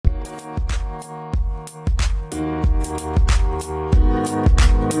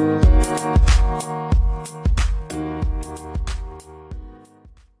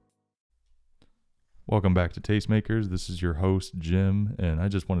Welcome back to Tastemakers. This is your host, Jim, and I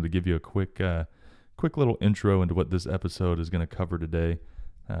just wanted to give you a quick little intro into what this episode is going to cover today.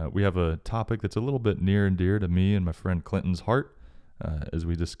 We have a topic that's a little bit near and dear to me and my friend Clinton's heart as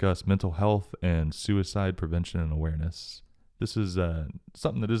we discuss mental health and suicide prevention and awareness. This is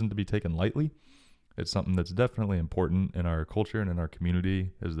something that isn't to be taken lightly. It's something that's definitely important in our culture and in our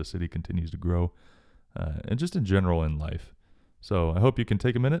community as the city continues to grow, and just in general in life. So I hope you can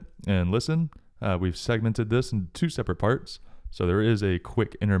take a minute and listen. We've segmented this into two separate parts. So there is a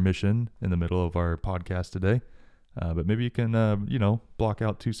quick intermission in the middle of our podcast today. But maybe you can, block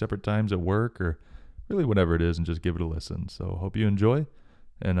out two separate times at work or really whatever it is and just give it a listen. So hope you enjoy.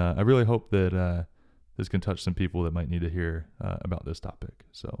 And I really hope that this can touch some people that might need to hear about this topic.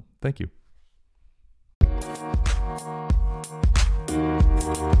 So thank you.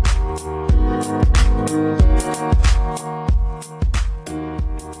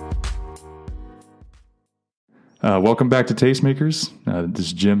 Welcome back to Tastemakers. This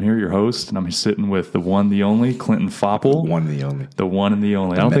is Jim here, your host, and I'm sitting with the one, the only, Clinton Foppel. One and the only. The one and the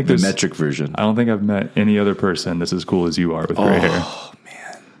only. The metric version. I don't think I've met any other person that's as cool as you are with gray hair. Oh,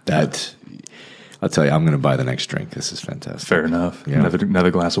 man. I'll tell you, I'm going to buy the next drink. This is fantastic. Fair enough. Yeah.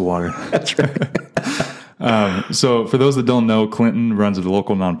 Another glass of water. That's right. So for those that don't know, Clinton runs a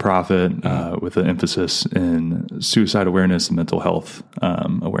local nonprofit with an emphasis in suicide awareness and mental health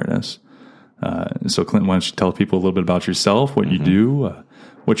awareness. So Clinton, why don't you tell people a little bit about yourself, what you do,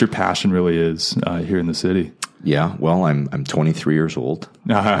 what your passion really is here in the city? Yeah, well, I'm 23 years old.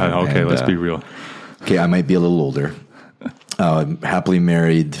 Okay, let's be real. Okay, I might be a little older. Happily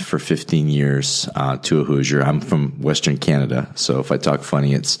married for 15 years to a Hoosier. I'm from Western Canada, so if I talk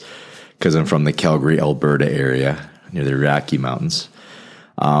funny, it's because I'm from the Calgary, Alberta area near the Rocky Mountains.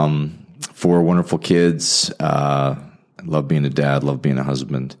 4 wonderful kids. Love being a dad, love being a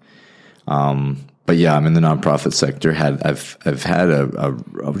husband. But yeah, I'm in the nonprofit sector. I've had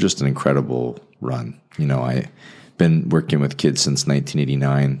just an incredible run. I've been working with kids since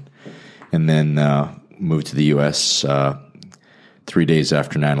 1989, and then moved to the U.S. 3 days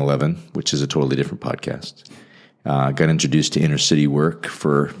after 9/11, which is a totally different podcast. Got introduced to inner city work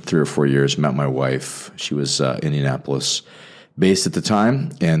for 3 or 4 years. Met my wife. She was Indianapolis based at the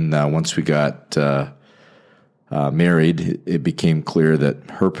time, and once we got married, it became clear that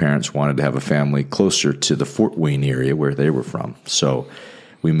her parents wanted to have a family closer to the Fort Wayne area where they were from. So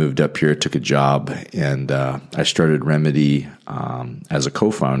we moved up here, took a job, and I started Remedy as a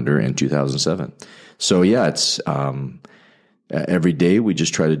co-founder in 2007. So yeah, it's every day we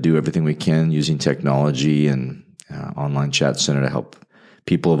just try to do everything we can using technology and online chat center to help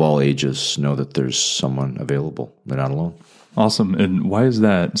people of all ages know that there's someone available. They're not alone. Awesome. And why is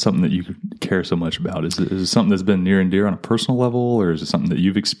that something that you care so much about? Is it something that's been near and dear on a personal level, or is it something that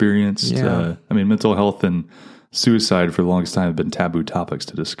you've experienced? Yeah. Mental health and suicide for the longest time have been taboo topics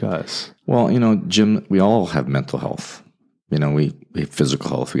to discuss. Well, Jim, we all have mental health. We have physical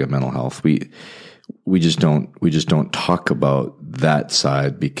health, we got mental health. We just don't talk about that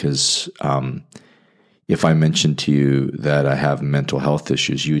side because if I mention to you that I have mental health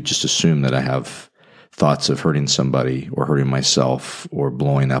issues, you would just assume that I have thoughts of hurting somebody or hurting myself or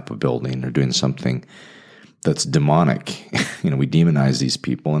blowing up a building or doing something that's demonic. We demonize these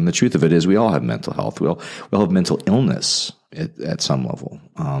people. And the truth of it is we all have mental health. We all have mental illness at some level.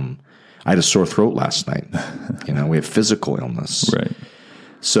 I had a sore throat last night. We have physical illness. Right.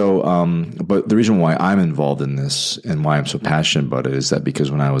 So, but the reason why I'm involved in this and why I'm so passionate about it is that because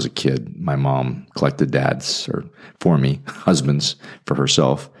when I was a kid, my mom collected dads for me, husbands for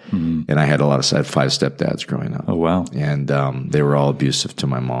herself. Mm-hmm. And I had 5 stepdads growing up. Oh, wow. And they were all abusive to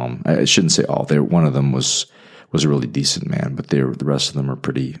my mom. I shouldn't say all. One of them was a really decent man, but the rest of them were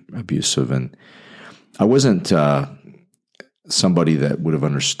pretty abusive. And I wasn't somebody that would have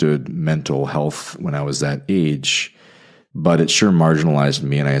understood mental health when I was that age. But it sure marginalized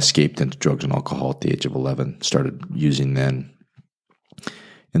me, and I escaped into drugs and alcohol at the age of 11, started using then.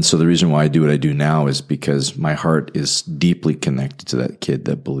 And so the reason why I do what I do now is because my heart is deeply connected to that kid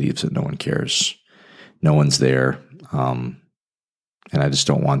that believes that no one cares, no one's there. And I just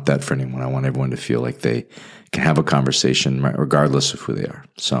don't want that for anyone. I want everyone to feel like they can have a conversation regardless of who they are.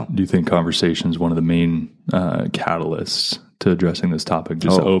 So, do you think conversation is one of the main catalysts to addressing this topic?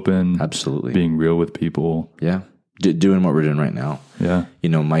 Just open, absolutely, being real with people. Yeah. Doing what we're doing right now. Yeah.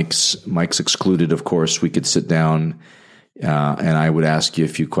 Mic's excluded, of course. We could sit down and I would ask you a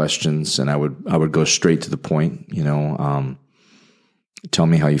few questions and I would go straight to the point. Tell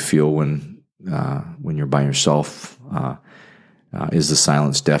me how you feel when you're by yourself. Is the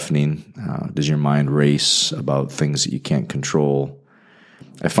silence deafening? Does your mind race about things that you can't control?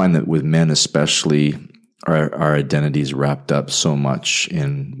 I find that with men especially, our identity is wrapped up so much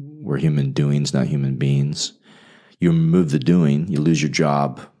in we're human doings, not human beings. You remove the doing, you lose your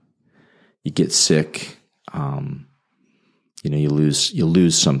job, you get sick, you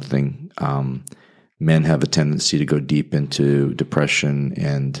lose something. Men have a tendency to go deep into depression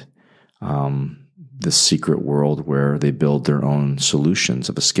and this secret world where they build their own solutions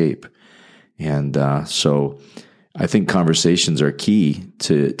of escape. And so I think conversations are key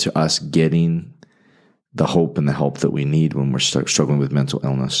to us getting the hope and the help that we need when we're struggling with mental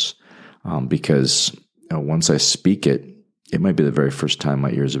illness. Because once I speak it, it might be the very first time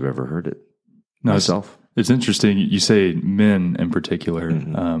my ears have ever heard it myself. It's interesting. You say men in particular,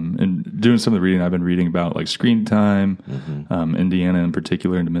 and doing some of the reading I've been reading about, like screen time, Indiana in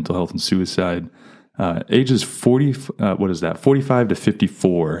particular, into mental health and suicide. Ages 45 to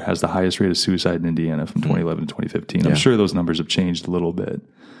 54 has the highest rate of suicide in Indiana from 2011 to 2015. I'm sure those numbers have changed a little bit.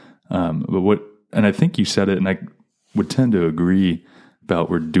 And I think you said it, and I would tend to agree about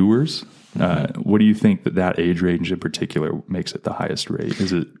we're doers. What do you think that age range in particular makes it the highest rate?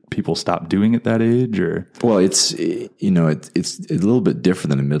 Is it people stop doing at that age, or? Well, it's a little bit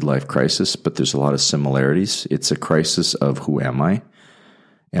different than a midlife crisis, but there's a lot of similarities. It's a crisis of who am I?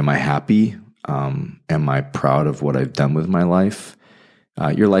 Am I happy? Am I proud of what I've done with my life?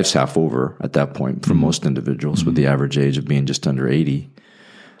 Your life's half over at that point for most individuals, with the average age of being just under 80.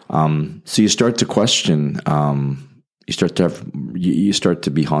 So you start to question. You start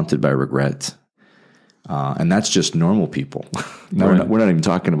to be haunted by regret, and that's just normal people. We're not even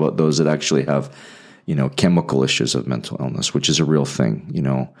talking about those that actually have, chemical issues of mental illness, which is a real thing.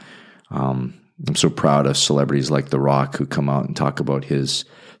 I'm so proud of celebrities like The Rock who come out and talk about his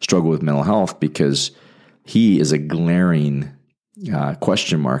struggle with mental health, because he is a glaring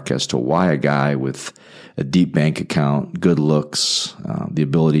question mark as to why a guy with a deep bank account, good looks, the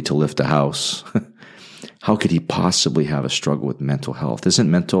ability to lift a house. How could he possibly have a struggle with mental health?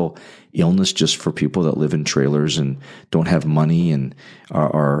 Isn't mental illness just for people that live in trailers and don't have money and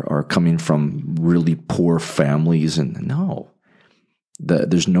are coming from really poor families? And no,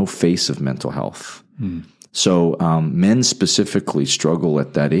 there's no face of mental health. So men specifically struggle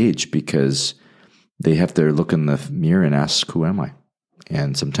at that age because they have to look in the mirror and ask, who am I?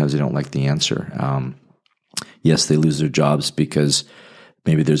 And sometimes they don't like the answer. Yes, they lose their jobs because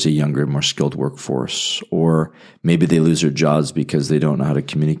maybe there's a younger, more skilled workforce, or maybe they lose their jobs because they don't know how to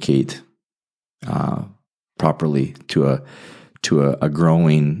communicate properly to a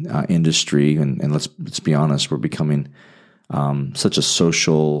growing industry. And let's be honest, we're becoming such a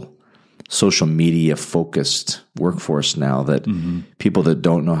social media focused workforce now that people that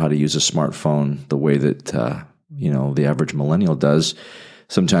don't know how to use a smartphone the way that the average millennial does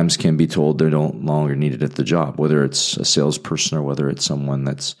sometimes can be told they don't longer need it at the job, whether it's a salesperson or whether it's someone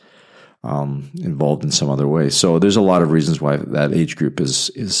that's involved in some other way. So there's a lot of reasons why that age group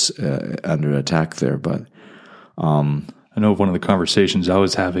is under attack there. But I know one of the conversations I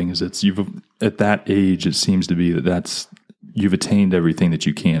was having is at that age, it seems to be you've attained everything that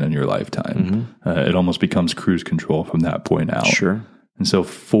you can in your lifetime. It almost becomes cruise control from that point out. Sure. And so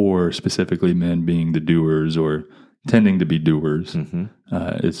for specifically men being the doers or tending to be doers,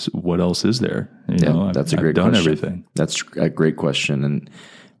 it's what else is there? That's a great question. I've done everything. That's a great question. And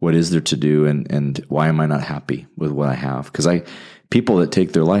what is there to do? And why am I not happy with what I have? Because people that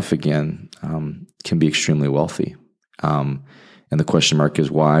take their life again can be extremely wealthy. And the question mark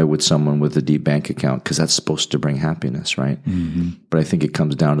is, why would someone with a deep bank account? Because that's supposed to bring happiness, right? But I think it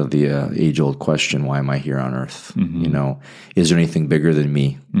comes down to the age-old question: why am I here on Earth? Is there anything bigger than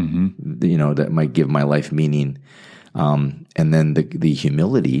me? That might give my life meaning. And then the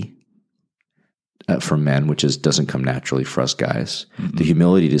humility for men, which doesn't come naturally for us guys. The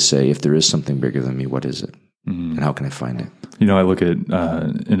humility to say, if there is something bigger than me, what is it? And how can I find it? I look at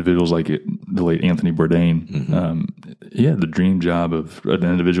individuals like the late Anthony Bourdain. He had the dream job of an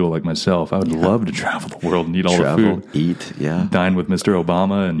individual like myself. I would love to travel the world and eat all the food. Eat, dine with Mr.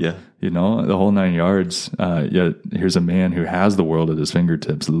 Obama and, the whole 9 yards. Yet here's a man who has the world at his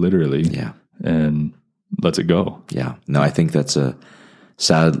fingertips, literally. Yeah. And lets it go. Yeah. No, I think that's a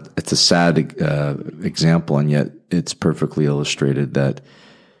sad example, and yet it's perfectly illustrated that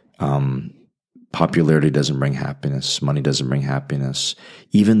popularity doesn't bring happiness. Money doesn't bring happiness.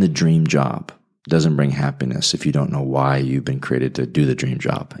 Even the dream job doesn't bring happiness if you don't know why you've been created to do the dream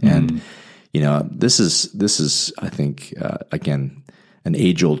job. And, this is, I think, again, an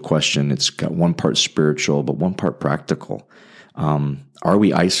age-old question. It's got one part spiritual, but one part practical. Are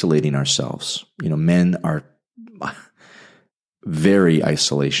we isolating ourselves? Men are very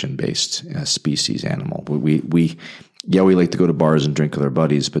isolation-based species animal. We yeah, we like to go to bars and drink with our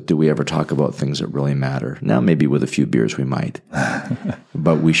buddies, but do we ever talk about things that really matter? Now, maybe with a few beers we might,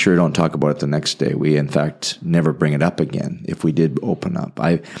 but we sure don't talk about it the next day. We, in fact, never bring it up again if we did open up.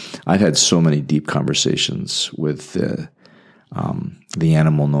 I've had so many deep conversations with the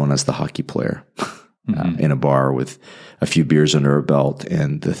animal known as the hockey player in a bar with a few beers under our belt,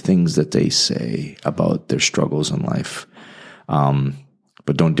 and the things that they say about their struggles in life.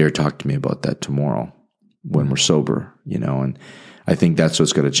 But don't dare talk to me about that tomorrow when we're sober, and I think that's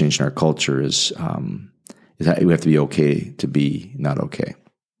what's got to change in our culture is that we have to be okay to be not okay.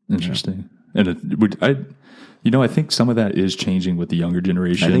 Interesting. And I think some of that is changing with the younger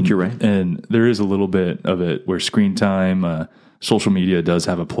generation. I think you're right. And there is a little bit of it where screen time, social media does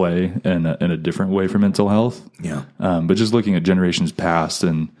have a play in a different way for mental health. Yeah. But just looking at generations past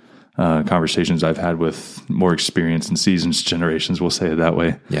and conversations I've had with more experienced and seasoned generations, we'll say it that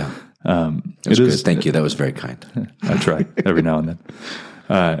way. Yeah. It was good. Thank you. That was very kind. I try every now and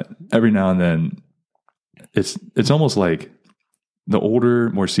then. Every now and then, it's almost like the older,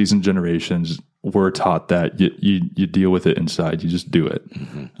 more seasoned generations were taught that you deal with it inside. You just do it.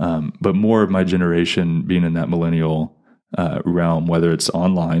 Mm-hmm. But more of my generation, being in that millennial realm, whether it's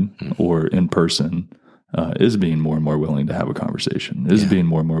online or in person, is being more and more willing to have a conversation. Is being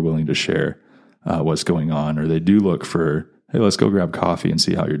more and more willing to share what's going on, or they do look for, hey, let's go grab coffee and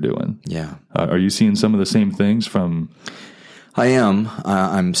see how you're doing. Yeah. Are you seeing some of the same things from? I am.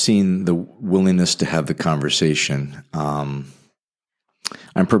 I'm seeing the willingness to have the conversation. I'm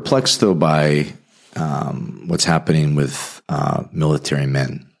perplexed, though, by what's happening with military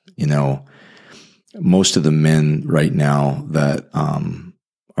men. Most of the men right now that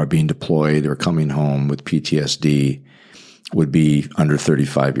are being deployed or coming home with PTSD would be under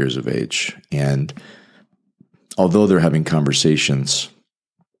 35 years of age. And although they're having conversations,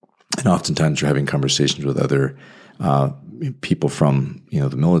 and oftentimes they're having conversations with other people from the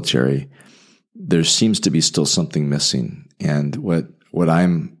military, there seems to be still something missing. And what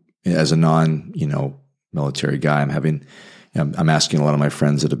I'm, as a non military guy, I'm asking a lot of my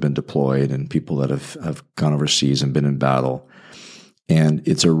friends that have been deployed and people that have gone overseas and been in battle, and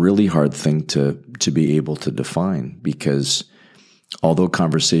it's a really hard thing to be able to define, because although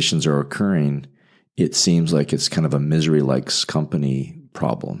conversations are occurring, it seems like it's kind of a misery likes company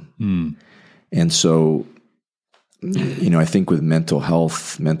problem. And so, I think with mental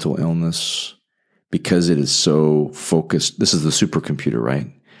health, mental illness, because it is so focused, this is the supercomputer,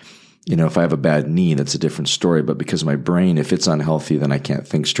 right? If I have a bad knee, that's a different story. But because my brain, if it's unhealthy, then I can't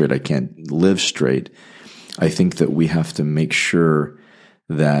think straight. I can't live straight. I think that we have to make sure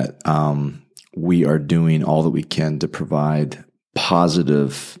that we are doing all that we can to provide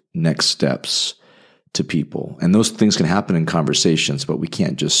positive next steps to people. And those things can happen in conversations, but we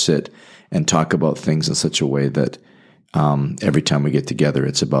can't just sit and talk about things in such a way that every time we get together,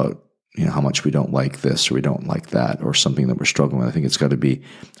 it's about how much we don't like this or we don't like that or something that we're struggling with. I think it's got to be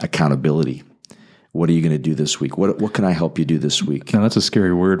accountability. What are you going to do this week? What can I help you do this week? Now, that's a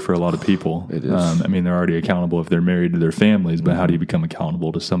scary word for a lot of people. It is. They're already accountable if they're married to their families, but how do you become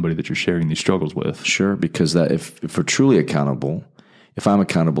accountable to somebody that you're sharing these struggles with? Sure, because that if we're truly accountable, if I'm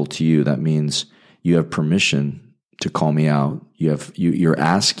accountable to you, that means you have permission to call me out. You're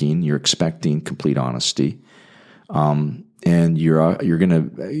asking, you're expecting complete honesty. And I'm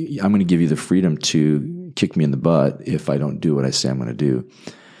going to give you the freedom to kick me in the butt if I don't do what I say I'm going to do.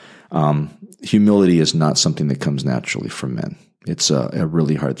 Humility is not something that comes naturally from men. It's a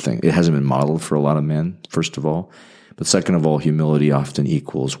really hard thing. It hasn't been modeled for a lot of men, first of all. But second of all, humility often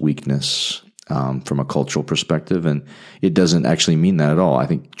equals weakness from a cultural perspective. And it doesn't actually mean that at all. I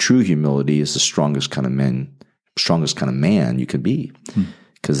think true humility is the strongest kind of man you can be.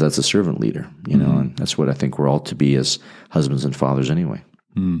 Because that's a servant leader, and that's what I think we're all to be as husbands and fathers anyway.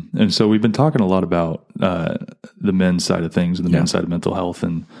 And so we've been talking a lot about the men's side of things and the men's side of mental health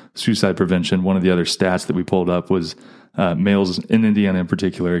and suicide prevention. One of the other stats that we pulled up was males in Indiana in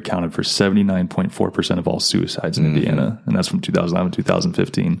particular accounted for 79.4% of all suicides in Indiana, and that's from 2011 to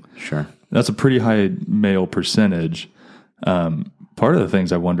 2015. Sure. That's a pretty high male percentage. Part of the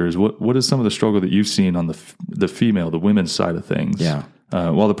things I wonder is what is some of the struggle that you've seen on the women's side of things? Yeah.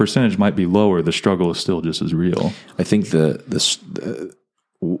 While the percentage might be lower, the struggle is still just as real. I think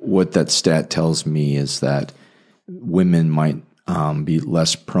what that stat tells me is that women might be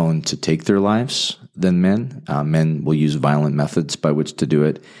less prone to take their lives than men. Men will use violent methods by which to do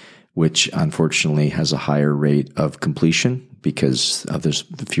it, which unfortunately has a higher rate of completion because there's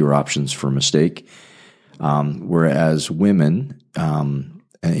fewer options for mistake. Whereas women,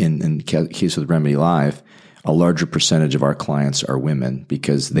 in case of Remedy Live, a larger percentage of our clients are women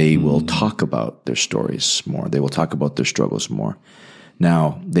because they will talk about their stories more. They will talk about their struggles more.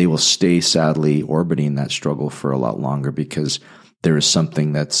 Now, they will stay sadly orbiting that struggle for a lot longer because there is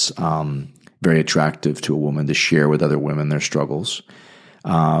something that's very attractive to a woman to share with other women their struggles.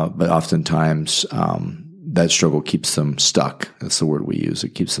 But oftentimes, that struggle keeps them stuck. That's the word we use.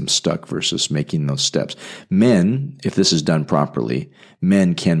 It keeps them stuck versus making those steps. Men, if this is done properly,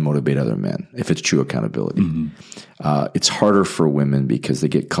 men can motivate other men if it's true accountability. It's harder for women because they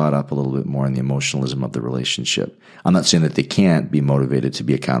get caught up a little bit more in the emotionalism of the relationship. I'm not saying that they can't be motivated to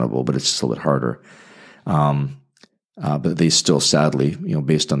be accountable, but it's just a little bit harder. But they still, sadly,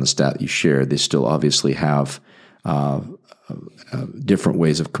 based on the stat you shared, they still obviously have different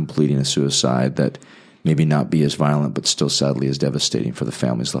ways of completing a suicide that maybe not be as violent, but still sadly as devastating for the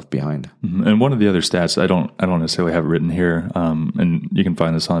families left behind. And one of the other stats, I don't necessarily have it written here, and you can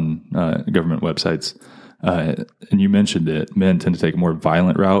find this on government websites. And you mentioned it. Men tend to take a more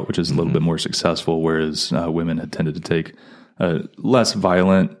violent route, which is a little bit more successful, whereas women had tended to take less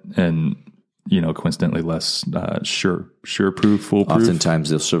violent and coincidentally less sure-proof, foolproof. Oftentimes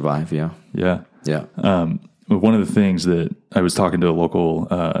they'll survive. Yeah. One of the things that I was talking to a local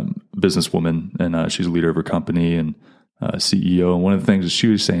businesswoman, and she's a leader of her company and CEO. And one of the things that she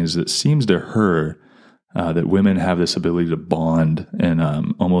was saying is that it seems to her that women have this ability to bond and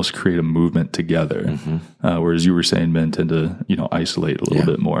almost create a movement together. Whereas you were saying men tend to, isolate a little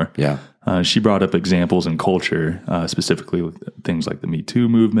bit more. Yeah. She brought up examples in culture, specifically with things like the Me Too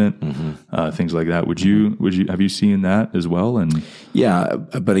movement, things like that. Have you seen that as well? And yeah,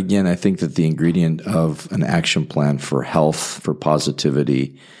 but again, I think that the ingredient of an action plan for health, for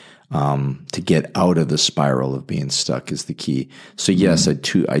positivity, to get out of the spiral of being stuck is the key. So yes,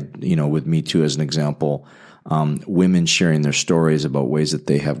 with Me Too as an example, women sharing their stories about ways that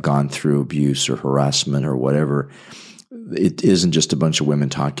they have gone through abuse or harassment or whatever. It isn't just a bunch of women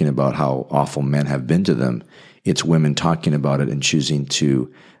talking about how awful men have been to them. It's women talking about it and choosing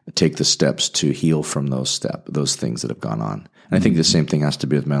to take the steps to heal from those things that have gone on. And I think the same thing has to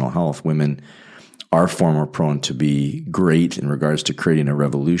be with mental health. Women are far more prone to be great in regards to creating a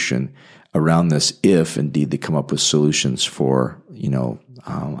revolution around this if indeed they come up with solutions for,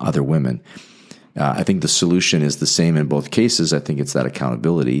 other women. I think the solution is the same in both cases. I think it's that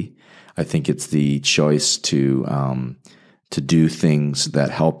accountability. I think it's the choice to do things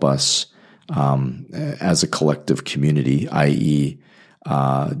that help us as a collective community, i.e.,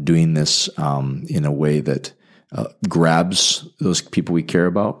 doing this in a way that grabs those people we care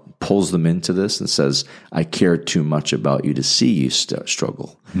about, pulls them into this and says, I care too much about you to see you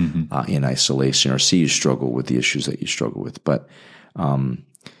struggle in isolation or see you struggle with the issues that you struggle with. But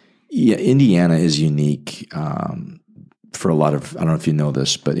Indiana is unique for a lot of, I don't know if you know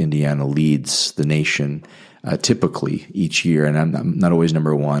this, but Indiana leads the nation typically each year. And I'm not always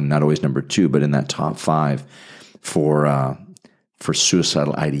number one, not always number two, but in that top 5 for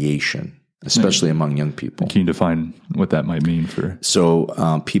suicidal ideation, especially among young people. Can you define what that might mean for?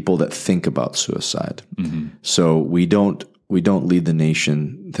 So people that think about suicide. So we don't lead the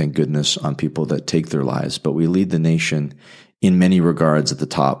nation, thank goodness, on people that take their lives, but we lead the nation in many regards at the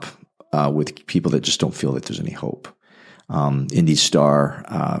top with people that just don't feel that there's any hope. Indy Star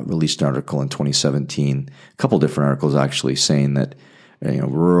released an article in 2017, a couple different articles actually, saying that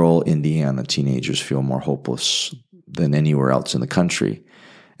rural Indiana teenagers feel more hopeless than anywhere else in the country.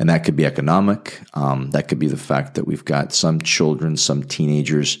 And that could be economic. That could be the fact that we've got some children, some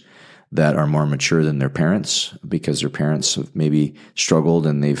teenagers that are more mature than their parents because their parents have maybe struggled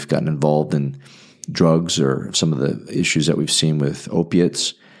and they've gotten involved in drugs or some of the issues that we've seen with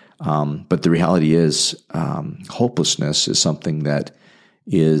opiates. But the reality is hopelessness is something that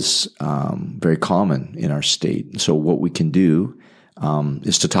is very common in our state. So what we can do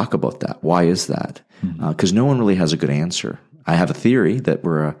is to talk about that. Why is that? Because no one really has a good answer. I have a theory that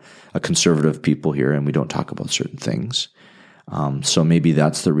we're a conservative people here and we don't talk about certain things. So maybe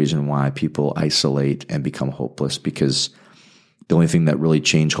that's the reason why people isolate and become hopeless, because the only thing that really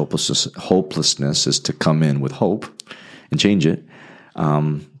changed hopelessness is to come in with hope and change it.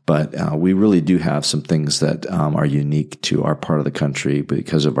 But we really do have some things that are unique to our part of the country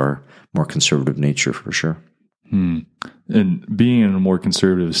because of our more conservative nature, for sure. And being in a more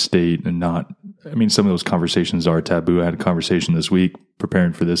conservative state and some of those conversations are taboo. I had a conversation this week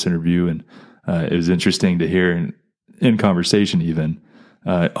preparing for this interview, and it was interesting to hear in conversation even,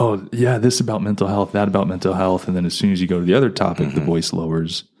 this about mental health, that about mental health. And then as soon as you go to the other topic, the voice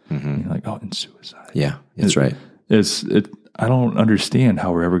lowers. You're like, and suicide. Yeah, that's right. I don't understand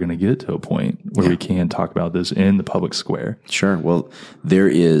how we're ever going to get to a point where we can talk about this in the public square. Sure. Well, there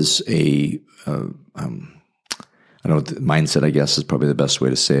is I don't know, mindset, I guess, is probably the best way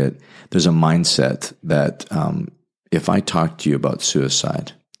to say it. There's a mindset that if I talk to you about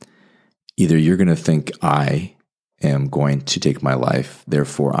suicide, either you're going to think I am going to take my life,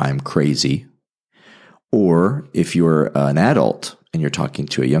 therefore I'm crazy, or if you're an adult and you're talking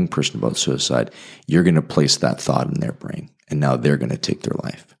to a young person about suicide, you're going to place that thought in their brain, and now they're going to take their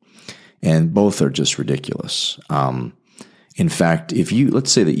life. And both are just ridiculous. In fact,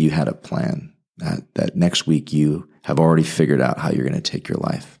 let's say that you had a plan that next week you have already figured out how you're going to take your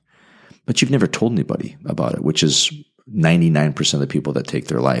life, but you've never told anybody about it, which is 99% of the people that take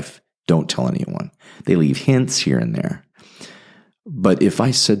their life don't tell anyone. They leave hints here and there. But if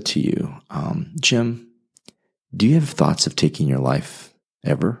I said to you, Jim, do you have thoughts of taking your life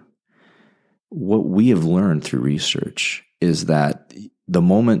ever? What we have learned through research is that the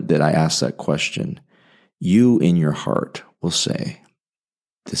moment that I ask that question, you in your heart will say,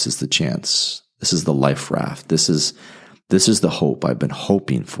 this is the chance. This is the life raft. This is the hope I've been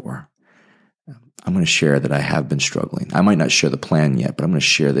hoping for. I'm going to share that I have been struggling. I might not share the plan yet, but I'm going to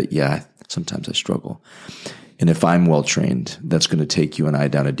share that, yeah, sometimes I struggle. And if I'm well trained, that's going to take you and I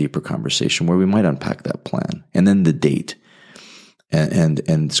down a deeper conversation where we might unpack that plan and then the date. And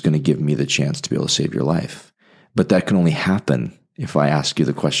it's going to give me the chance to be able to save your life. But that can only happen if I ask you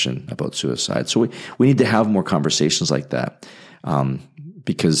the question about suicide. So we need to have more conversations like that.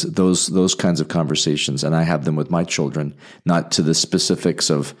 Because those kinds of conversations, and I have them with my children, not to the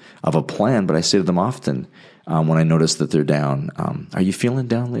specifics of a plan, but I say to them often when I notice that they're down, are you feeling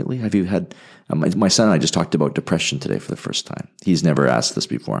down lately? Have you had, my son and I just talked about depression today for the first time. He's never asked this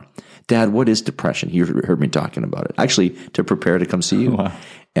before. Dad, what is depression? He heard me talking about it, actually to prepare to come see you. Wow.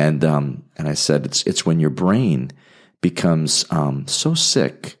 And I said, it's when your brain becomes so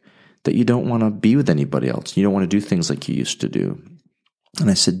sick that you don't want to be with anybody else. You don't want to do things like you used to do. And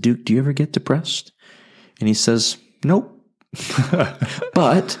I said, Duke, do you ever get depressed? And he says, nope.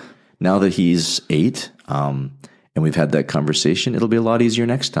 But now that he's 8, and we've had that conversation, it'll be a lot easier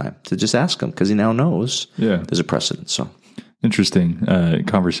next time to just ask him because he now knows there's a precedent. So interesting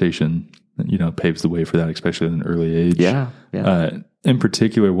conversation, paves the way for that, especially at an early age. Yeah. In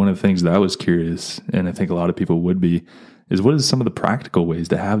particular, one of the things that I was curious, and I think a lot of people would be, is what is some of the practical ways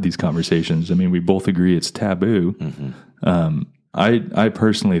to have these conversations? I mean, we both agree it's taboo. Mm-hmm. I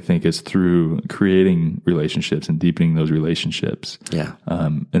personally think it's through creating relationships and deepening those relationships. Yeah.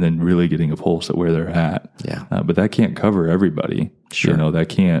 And then really getting a pulse at where they're at. Yeah. But that can't cover everybody. Sure. That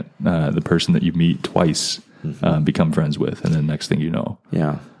can't, the person that you meet twice, become friends with. And then next thing you know.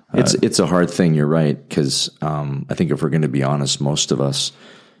 Yeah. It's a hard thing. You're right. Cause, I think if we're going to be honest, most of us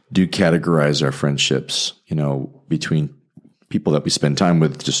do categorize our friendships, between people that we spend time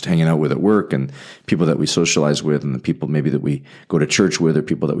with, just hanging out with at work, and people that we socialize with, and the people maybe that we go to church with, or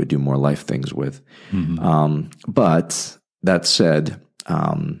people that we do more life things with. Mm-hmm. But that said,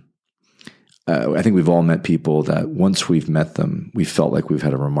 I think we've all met people that once we've met them, we felt like we've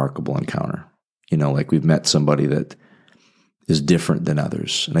had a remarkable encounter. Like we've met somebody that is different than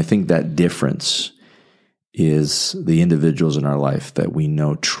others. And I think that difference is the individuals in our life that we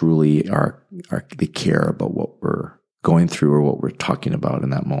know truly they care about what we're going through or what we're talking about in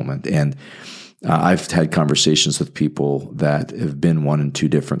that moment. And I've had conversations with people that have been 1 and 2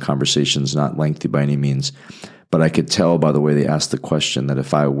 different conversations, not lengthy by any means, but I could tell by the way they asked the question that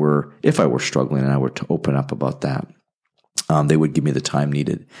if I were struggling and I were to open up about that, they would give me the time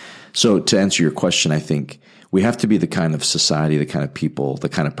needed. So to answer your question, I think we have to be the kind of society, the kind of people, the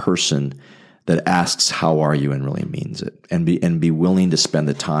kind of person that asks, how are you, and really means it, and be willing to spend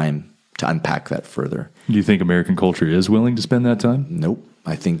the time to unpack that further. Do you think American culture is willing to spend that time? Nope.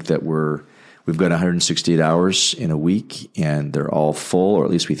 I think that we've got 168 hours in a week, and they're all full, or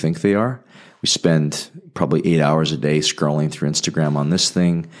at least we think they are. We spend probably 8 hours a day scrolling through Instagram on this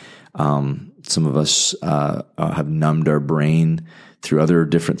thing. Some of us have numbed our brain through other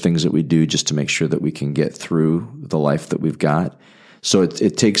different things that we do just to make sure that we can get through the life that we've got. So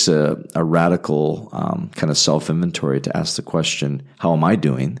it takes a radical kind of self-inventory to ask the question, how am I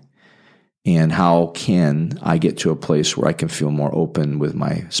doing? And how can I get to a place where I can feel more open with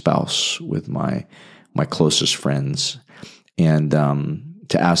my spouse, with my closest friends, and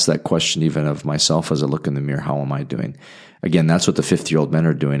to ask that question even of myself as I look in the mirror, how am I doing? Again, that's what the 50-year-old men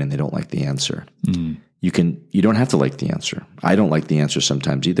are doing, and they don't like the answer. Mm. You don't have to like the answer. I don't like the answer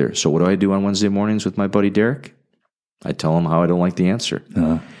sometimes either. So what do I do on Wednesday mornings with my buddy Derek? I tell him how I don't like the answer.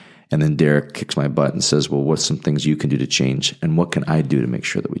 And then Derek kicks my butt and says, well, what's some things you can do to change? And what can I do to make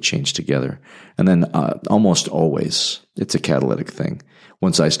sure that we change together? And then almost always, it's a catalytic thing.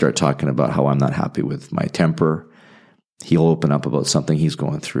 Once I start talking about how I'm not happy with my temper, he'll open up about something he's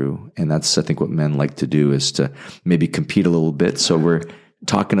going through. And that's, I think, what men like to do, is to maybe compete a little bit. So we're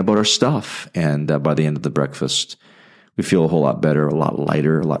talking about our stuff. And by the end of the breakfast, we feel a whole lot better, a lot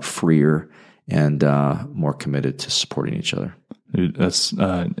lighter, a lot freer, and more committed to supporting each other. That's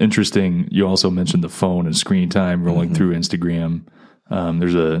interesting. You also mentioned the phone and screen time rolling through Instagram.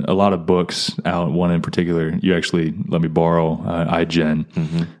 There's a lot of books out. One in particular, you actually let me borrow, iGen.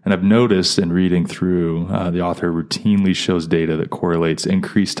 And I've noticed in reading through, the author routinely shows data that correlates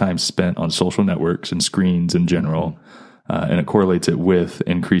increased time spent on social networks and screens in general. And it correlates it with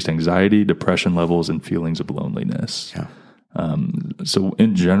increased anxiety, depression levels, and feelings of loneliness. Yeah. So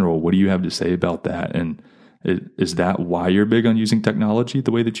in general, what do you have to say about that? And is that why you're big on using technology the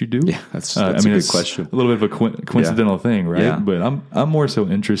way that you do? Yeah, that's a good question. A little bit of a coincidental thing, right? Yeah. But I'm more so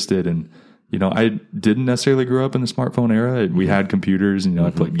interested in, I didn't necessarily grow up in the smartphone era. We had computers, and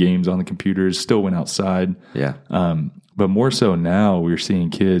I played games on the computers, still went outside. Yeah. But more so now, we're seeing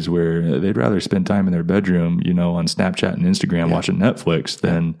kids where they'd rather spend time in their bedroom, on Snapchat and Instagram watching Netflix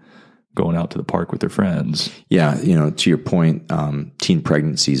than going out to the park with their friends. Yeah, to your point, teen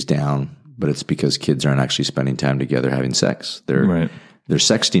pregnancy is down, but it's because kids aren't actually spending time together having sex. They're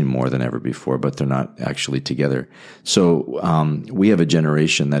sexting more than ever before, but they're not actually together. So we have a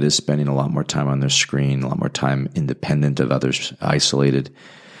generation that is spending a lot more time on their screen, a lot more time independent of others, isolated.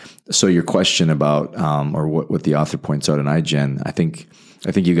 So your question about, or what the author points out in iGen, I think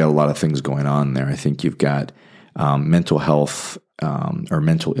you've got a lot of things going on there. I think you've got mental health or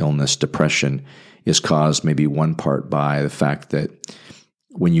mental illness, depression is caused maybe one part by the fact that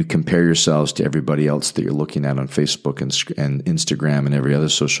when you compare yourselves to everybody else that you're looking at on Facebook and Instagram and every other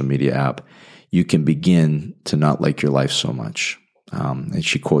social media app, you can begin to not like your life so much. And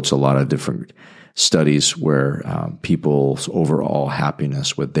she quotes a lot of different studies where people's overall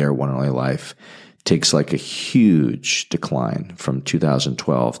happiness with their one and only life takes like a huge decline from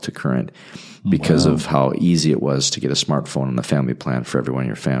 2012 to current because of how easy it was to get a smartphone and a family plan for everyone in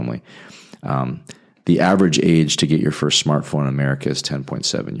your family. The average age to get your first smartphone in America is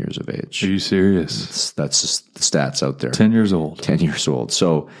 10.7 years of age. Are you serious? That's just the stats out there. 10 years old. 10 years old.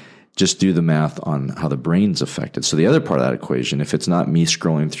 So just do the math on how the brain's affected. So the other part of that equation, if it's not me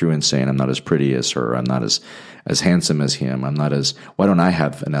scrolling through and saying I'm not as pretty as her, I'm not as handsome as him, why don't I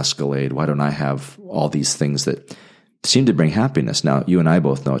have an Escalade? Why don't I have all these things that seem to bring happiness? Now, you and I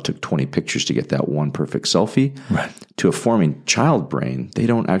both know it took 20 pictures to get that one perfect selfie. Right. To a forming child brain, they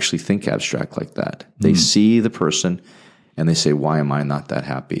don't actually think abstract like that. They see the person and they say, why am I not that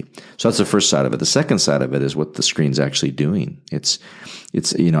happy? So that's the first side of it. The second side of it is what the screen's actually doing. It's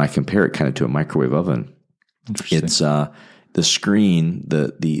I compare it kind of to a microwave oven. It's the screen,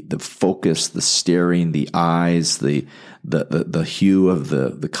 the focus, the staring, the eyes, the hue of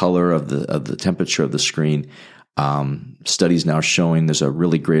the color of the temperature of the screen. Studies now showing, there's a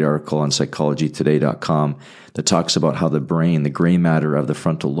really great article on psychologytoday.com that talks about how the brain, the gray matter of the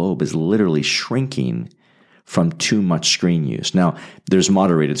frontal lobe, is literally shrinking from too much screen use. Now, there's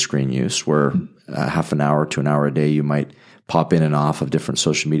moderated screen use where half an hour to an hour a day you might pop in and off of different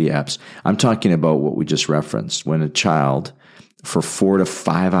social media apps. I'm talking about what we just referenced, when a child for 4 to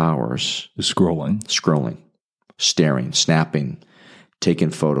 5 hours is scrolling, staring, snapping,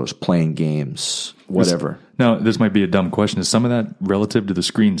 taking photos, playing games, whatever. Now, this might be a dumb question. Is some of that relative to the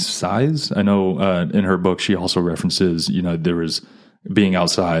screen size? I know in her book, she also references, there was being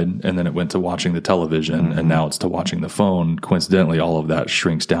outside and then it went to watching the television and now it's to watching the phone. Coincidentally, all of that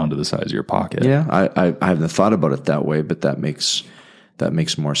shrinks down to the size of your pocket. Yeah, I haven't thought about it that way, but that makes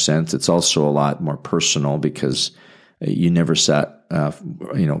more sense. It's also a lot more personal because you never sat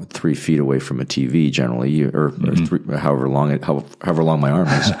 3 feet away from a TV generally, or however long my arm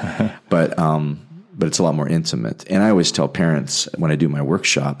is, but it's a lot more intimate. And I always tell parents when I do my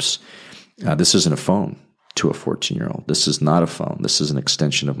workshops, this isn't a phone to a 14-year-old. This is not a phone. This is an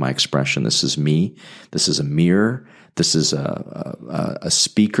extension of my expression. This is me. This is a mirror. This is a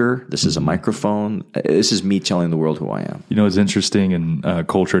speaker. This is a microphone. This is me telling the world who I am. It's interesting in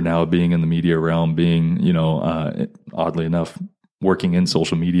culture now, being in the media realm, being, oddly enough, working in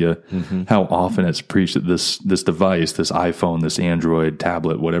social media, how often it's preached that this device, this iPhone, this Android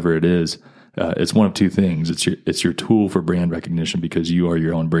tablet, whatever it is, it's one of two things. It's your tool for brand recognition because you are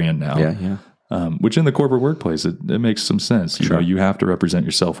your own brand now. Yeah. Which in the corporate workplace, it makes some sense. You have to represent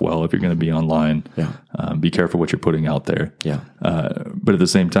yourself well if you're going to be online. Yeah. Be careful what you're putting out there. Yeah. But at the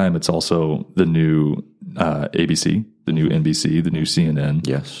same time, it's also the new ABC, the new NBC, the new CNN.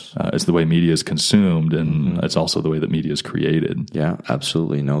 Yes. It's the way media is consumed, and it's also the way that media is created. Yeah,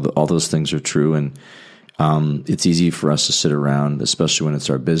 absolutely. No, all those things are true. And it's easy for us to sit around, especially when it's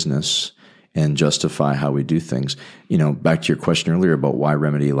our business, and justify how we do things. Back to your question earlier about why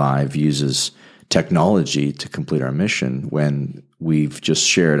Remedy Live uses technology to complete our mission, when I've just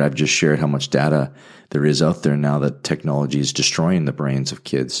shared how much data there is out there now that technology is destroying the brains of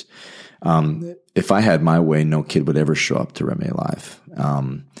kids. If I had my way, no kid would ever show up to Remedy Live.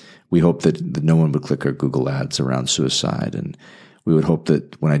 We hope that no one would click our Google ads around suicide, and we would hope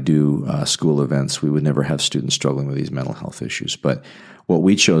that when I do school events, we would never have students struggling with these mental health issues. But what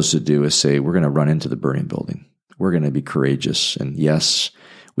we chose to do is say, we're going to run into the burning building. We're going to be courageous. And yes,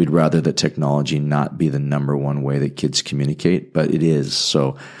 we'd rather that technology not be the number one way that kids communicate, but it is.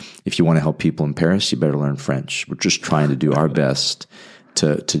 So if you want to help people in Paris, you better learn French. We're just trying to do our best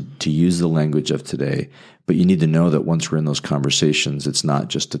to use the language of today. But you need to know that once we're in those conversations, it's not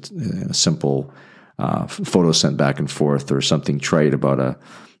just a simple photo sent back and forth or something trite about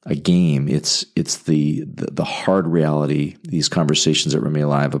a game. It's the hard reality, these conversations at Remedy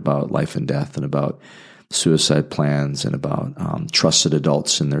Live about life and death and about suicide plans and about trusted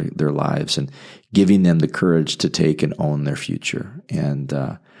adults in their lives and giving them the courage to take and own their future. And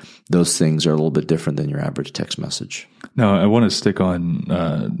those things are a little bit different than your average text message. Now, I want to stick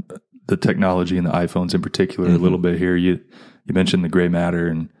on the technology and the iPhones in particular a little bit here. You mentioned the gray matter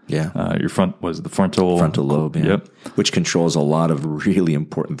and your frontal lobe, Yep. Which controls a lot of really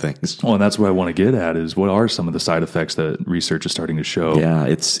important things. Well, and that's what I want to get at is what are some of the side effects that research is starting to show? Yeah,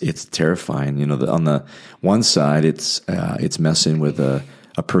 it's terrifying. On the one side, it's messing with a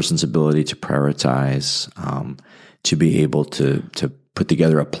person's ability to prioritize, to be able to put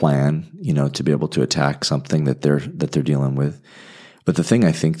together a plan, to be able to attack something that they're dealing with. But the thing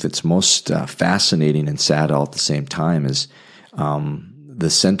I think that's most fascinating and sad all at the same time is the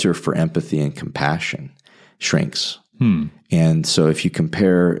center for empathy and compassion shrinks. And so if you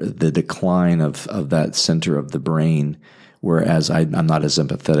compare the decline of that center of the brain, whereas I'm not as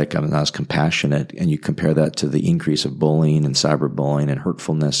empathetic, I'm not as compassionate, and you compare that to the increase of bullying and cyberbullying and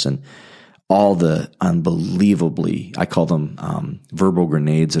hurtfulness and all the unbelievably, I call them verbal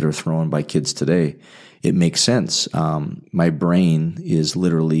grenades that are thrown by kids today, it makes sense. My brain is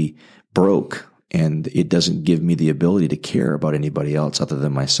literally broke, and it doesn't give me the ability to care about anybody else other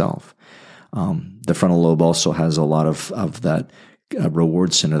than myself. The frontal lobe also has a lot of that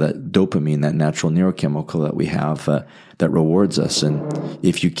reward center, that dopamine, that natural neurochemical that we have that rewards us. And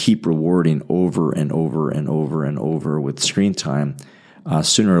if you keep rewarding over and over and over and over with screen time,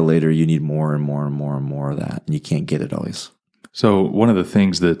 sooner or later you need more and more and more and more of that, and you can't get it always. So one of the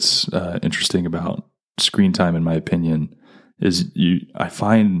things that's interesting about screen time, in my opinion, is I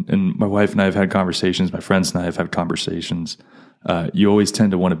find, and my wife and I have had conversations, my friends and I have had conversations, you always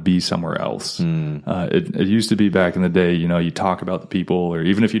tend to want to be somewhere else. It used to be back in the day, you talk about the people, or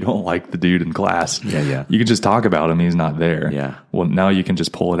even if you don't like the dude in class, you can just talk about him. He's not there. Yeah. Well, now you can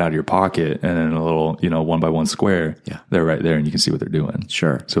just pull it out of your pocket and in a little, 1x1 square, they're right there and you can see what they're doing.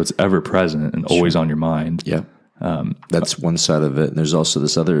 Sure. So it's ever present and always on your mind. Yeah. That's one side of it. And there's also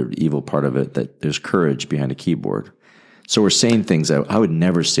this other evil part of it, that there's courage behind a keyboard. So we're saying things that I would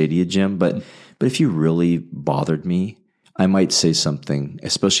never say to you, Jim, but if you really bothered me, I might say something,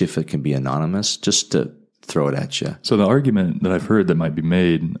 especially if it can be anonymous, just to throw it at you. So the argument that I've heard that might be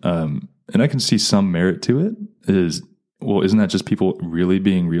made, and I can see some merit to it, is, well, isn't that just people really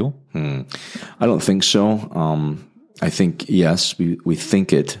being real? I don't think so. I think, yes, we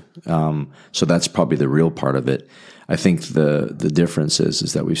think it. So that's probably the real part of it. I think the difference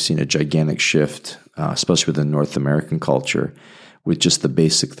is that we've seen a gigantic shift, especially within North American culture, with just the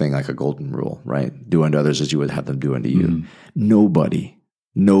basic thing like a golden rule, right? Do unto others as you would have them do unto you. Nobody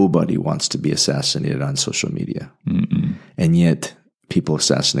wants to be assassinated on social media. And yet people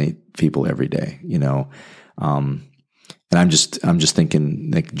assassinate people every day, and I'm just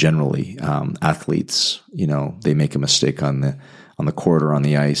thinking, like, generally, athletes, they make a mistake on the court or on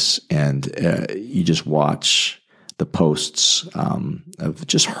the ice, and you just watch the posts of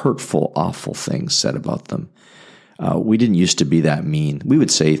just hurtful, awful things said about them. We didn't used to be that mean. We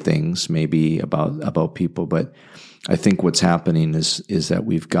would say things maybe about people, but I think what's happening is that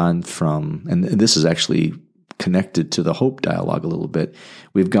we've gone from, and this is actually connected to the hope dialogue a little bit.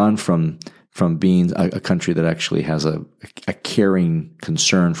 We've gone from being a country that actually has a caring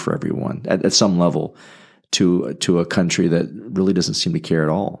concern for everyone at some level to a country that really doesn't seem to care at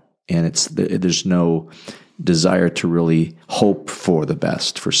all. And there's no desire to really hope for the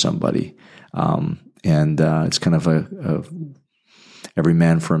best for somebody. And it's kind of a every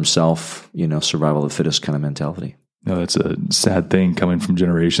man for himself, survival of the fittest kind of mentality. No, that's a sad thing coming from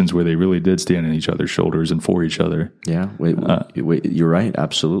generations where they really did stand on each other's shoulders and for each other. Yeah, wait, you're right.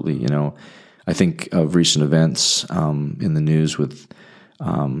 Absolutely. I think of recent events in the news with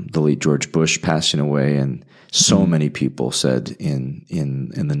the late George Bush passing away, and so many people said in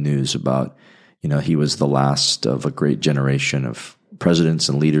the news about, he was the last of a great generation of presidents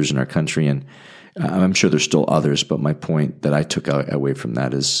and leaders in our country. And I'm sure there's still others, but my point that I took away from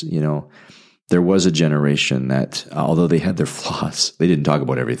that is, there was a generation that, although they had their flaws, they didn't talk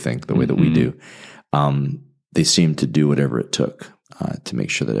about everything the way that we do. They seemed to do whatever it took to make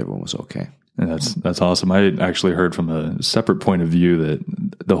sure that everyone was okay. And that's awesome. I actually heard from a separate point of view that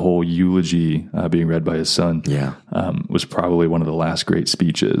the whole eulogy being read by his son was probably one of the last great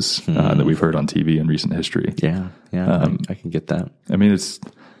speeches that we've heard on TV in recent history. Yeah, I can get that. I mean,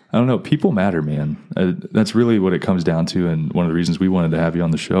 I don't know. People matter, man. That's really what it comes down to. And one of the reasons we wanted to have you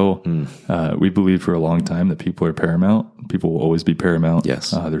on the show, we believe for a long time that people are paramount. People will always be paramount.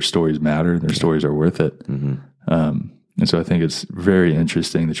 Yes. Their stories matter. Their stories are worth it. And so I think it's very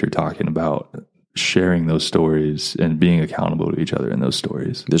interesting that you're talking about sharing those stories and being accountable to each other in those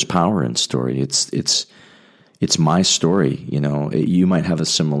stories. There's power in story. It's my story. You might have a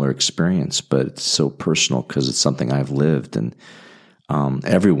similar experience, but it's so personal because it's something I've lived. And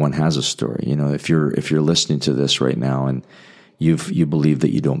everyone has a story. If you're listening to this right now and you believe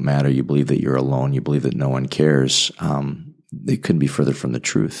that you don't matter, you believe that you're alone, you believe that no one cares, it couldn't be further from the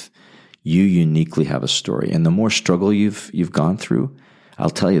truth. You uniquely have a story. And the more struggle you've gone through, I'll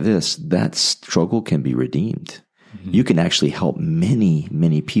tell you this, that struggle can be redeemed. You can actually help many,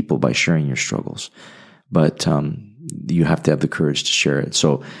 many people by sharing your struggles. But you have to have the courage to share it.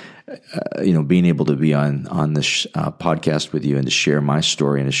 So, being able to be on this podcast with you and to share my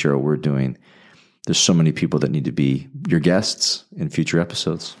story and to share what we're doing, there's so many people that need to be your guests in future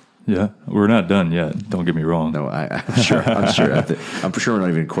episodes. Yeah, we're not done yet. Don't get me wrong. No, I'm sure. I'm sure we're not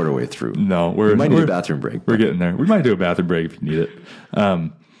even a quarter way through. No, we might need a bathroom break. We're getting there. We might do a bathroom break if you need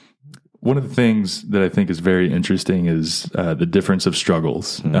it. One of the things that I think is very interesting is the difference of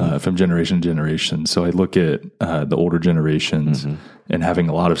struggles from generation to generation. So I look at the older generations and having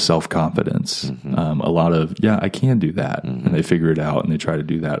a lot of self-confidence, a lot of, I can do that. And they figure it out and they try to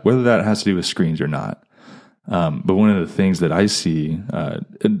do that, whether that has to do with screens or not. But one of the things that I see,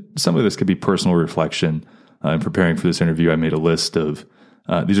 and some of this could be personal reflection. In preparing for this interview, I made a list of,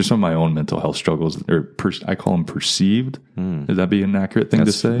 these are some of my own mental health struggles, or I call them perceived. Is that be an accurate thing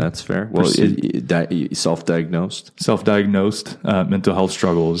to say? That's fair. Well, self-diagnosed? Self-diagnosed mental health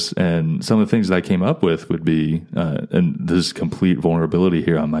struggles. And some of the things that I came up with would be, and this is complete vulnerability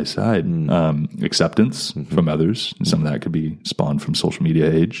here on my side, acceptance from others. And some of that could be spawned from social media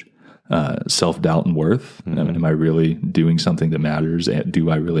age. Self-doubt and worth. Am I really doing something that matters? Do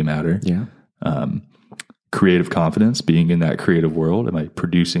I really matter? Yeah. Creative confidence, being in that creative world. Am I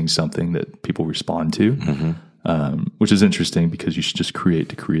producing something that people respond to? Which is interesting because you should just create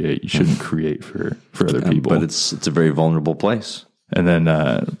to create. You shouldn't create for other people. But it's a very vulnerable place. And then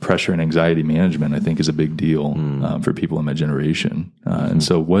pressure and anxiety management, I think, is a big deal for people in my generation. And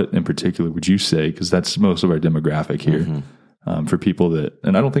so what in particular would you say, because that's most of our demographic here, for people that,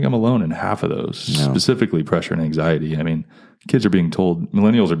 and I don't think I'm alone in half of those, specifically pressure and anxiety. I mean,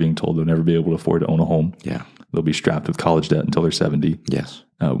 millennials are being told they'll never be able to afford to own a home. Yeah. They'll be strapped with college debt until they're 70. Yes.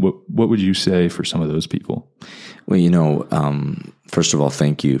 What would you say for some of those people? Well, first of all,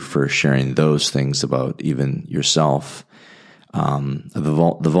 thank you for sharing those things about even yourself.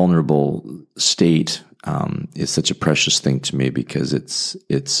 The vulnerable state is such a precious thing to me because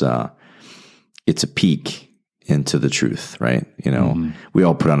it's a peek into the truth, right? We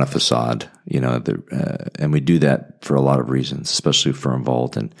all put on a facade, and we do that for a lot of reasons, especially if we're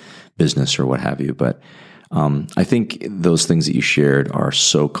involved in business or what have you. But I think those things that you shared are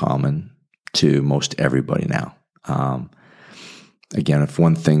so common to most everybody now. Again, if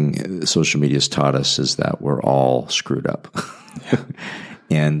one thing social media has taught us is that we're all screwed up.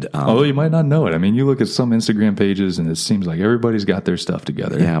 And although you might not know it, I mean, you look at some Instagram pages and it seems like everybody's got their stuff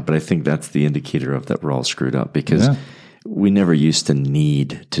together. Yeah, but I think that's the indicator of that we're all screwed up because we never used to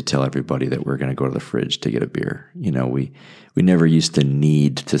need to tell everybody that we're going to go to the fridge to get a beer. We never used to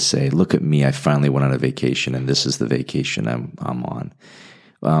need to say, "Look at me, I finally went on a vacation, and this is the vacation I'm on."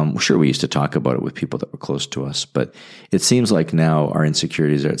 Sure, we used to talk about it with people that were close to us, but it seems like now our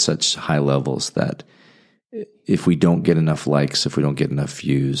insecurities are at such high levels that if we don't get enough likes, if we don't get enough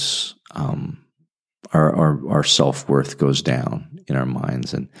views, our self-worth goes down in our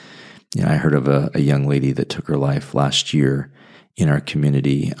minds. And I heard of a young lady that took her life last year in our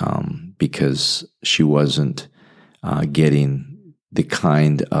community because she wasn't getting the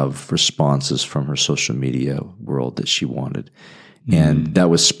kind of responses from her social media world that she wanted. And that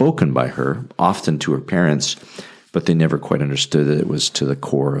was spoken by her, often to her parents, but they never quite understood that it was to the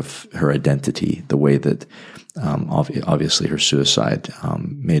core of her identity, the way that obviously her suicide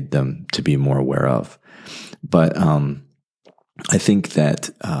made them to be more aware of. But I think that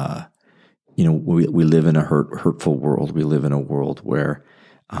we live in a hurtful world. We live in a world where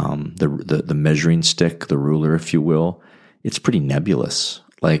the measuring stick, the ruler, if you will, it's pretty nebulous.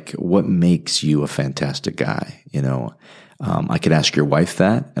 Like, what makes you a fantastic guy? I could ask your wife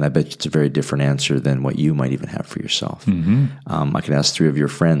that, and I bet it's a very different answer than what you might even have for yourself. I could ask 3 of your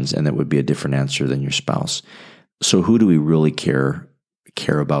friends, and that would be a different answer than your spouse. So who do we really care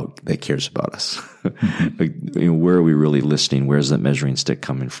about that cares about us? Like, where are we really listening? Where's that measuring stick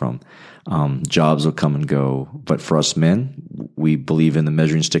coming from? Jobs will come and go, but for us men, we believe in the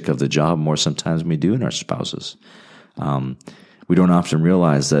measuring stick of the job more sometimes than we do in our spouses. We don't often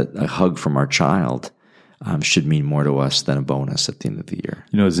realize that a hug from our child should mean more to us than a bonus at the end of the year.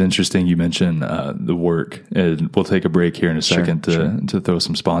 It's interesting you mentioned the work, and we'll take a break here in a second to throw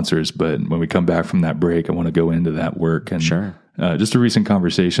some sponsors. But when we come back from that break, I want to go into that work and just a recent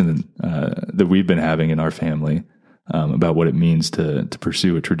conversation that we've been having in our family about what it means to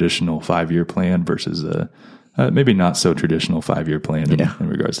pursue a traditional 5-year plan versus a maybe not so traditional 5-year plan in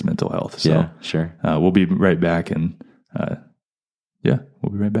regards to mental health. So we'll be right back, and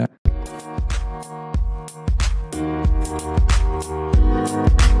we'll be right back.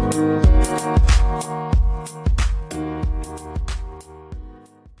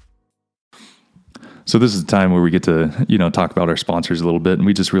 So this is the time where we get to, talk about our sponsors a little bit. And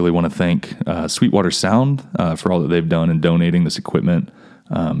we just really want to thank Sweetwater Sound for all that they've done in donating this equipment.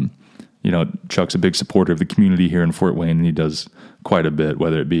 Chuck's a big supporter of the community here in Fort Wayne, and he does quite a bit,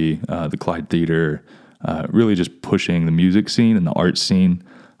 whether it be the Clyde Theater, really just pushing the music scene and the art scene.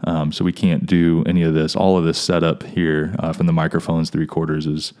 So we can't do any of this. All of this setup here from the microphones, the recorders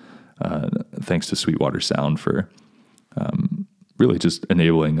is thanks to Sweetwater Sound for really just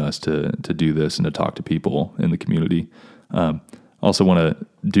enabling us to do this and to talk to people in the community. Also want to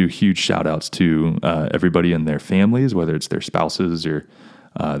do huge shout outs to everybody and their families, whether it's their spouses or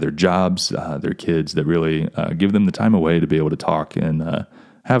their jobs, their kids, that really give them the time away to be able to talk and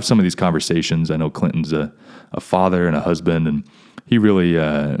have some of these conversations. I know Clinton's a father and a husband, and he really,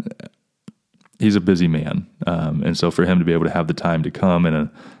 he's a busy man. And so for him to be able to have the time to come in an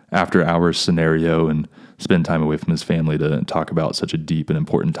after hours scenario and spend time away from his family to talk about such a deep and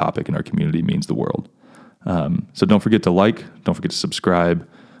important topic in our community means the world. So don't forget to don't forget to subscribe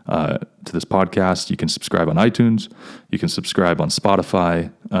to this podcast. You can subscribe on iTunes. You can subscribe on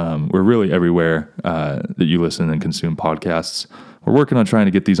Spotify. We're really everywhere that you listen and consume podcasts. We're working on trying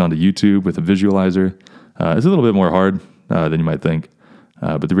to get these onto YouTube with a visualizer. It's a little bit more hard than you might think.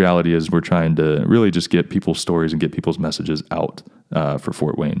 But the reality is we're trying to really just get people's stories and get people's messages out for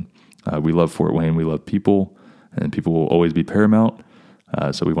Fort Wayne. We love Fort Wayne. We love people, and people will always be paramount.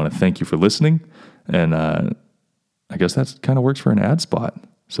 So we want to thank you for listening. And I guess that kind of works for an ad spot.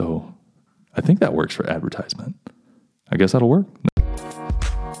 So I think that works for advertisement. I guess that'll work.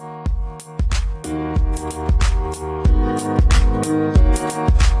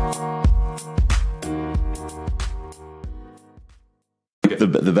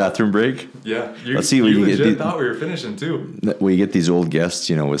 The bathroom break? Yeah. Let's see. We legit thought we were finishing too. We get these old guests,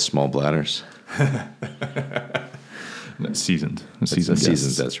 with small bladders. Seasoned. Seasoned,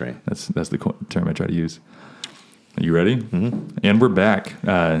 that's right. That's the term I try to use. Are you ready? Mm-hmm. And we're back.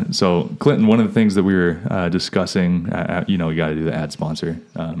 So Clinton, one of the things that we were discussing, you got to do the ad sponsor.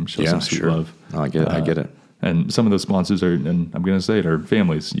 Show some sweet love. I get it. And some of those sponsors are, and I'm going to say it, are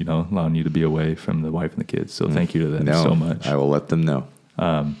families, allowing you to be away from the wife and the kids. So thank you to them so much. I will let them know.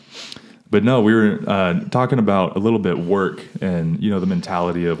 But no, we were talking about a little bit work and, the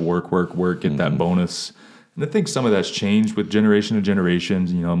mentality of work, get that bonus. And I think some of that's changed with generation to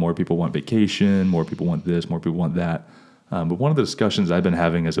generations. More people want vacation, more people want this, more people want that. But one of the discussions I've been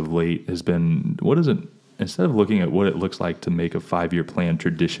having as of late has been, instead of looking at what it looks like to make a 5-year plan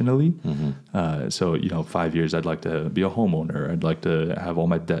traditionally, so 5 years, I'd like to be a homeowner, I'd like to have all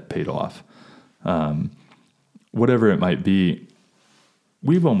my debt paid off, whatever it might be.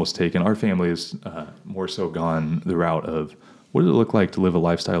 We've almost taken, our family has more so gone the route of, what does it look like to live a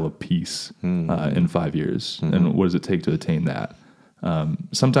lifestyle of peace in 5 years? And what does it take to attain that?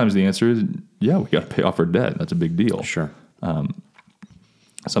 Sometimes the answer is, we got to pay off our debt. That's a big deal. Sure.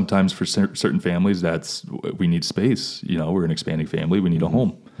 Sometimes for certain families, we need space. We're an expanding family. We need a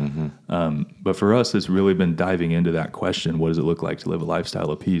home. But for us, it's really been diving into that question. What does it look like to live a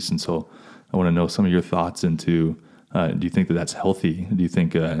lifestyle of peace? And so I want to know some of your thoughts into, do you think that that's healthy? Do you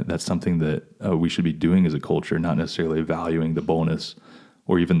think that's something that we should be doing as a culture, not necessarily valuing the bonus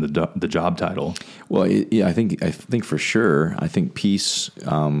or even the job title. Well, yeah, I think for sure. I think peace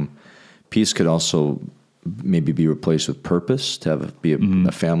could also maybe be replaced with purpose, to be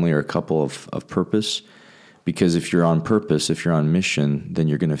a family or a couple of purpose. Because if you're on purpose, if you're on mission, then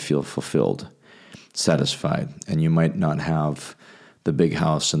you're going to feel fulfilled, satisfied, and you might not have the big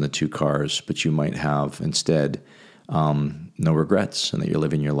house and the 2 cars, but you might have instead no regrets, and that you're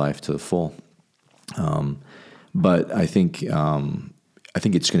living your life to the full. But I think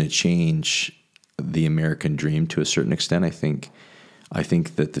it's going to change the American dream to a certain extent. I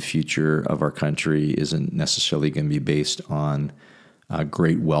think that the future of our country isn't necessarily going to be based on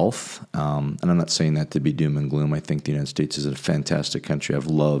great wealth. And I'm not saying that to be doom and gloom. I think the United States is a fantastic country. I've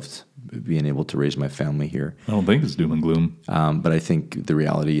loved being able to raise my family here. I don't think it's doom and gloom. But I think the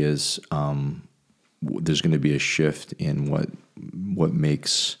reality is there's going to be a shift in what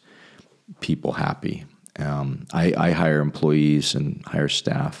makes people happy. I hire employees and hire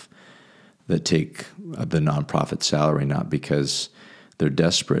staff that take the nonprofit salary, not because they're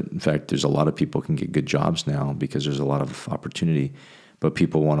desperate. In fact, there's a lot of people can get good jobs now because there's a lot of opportunity, but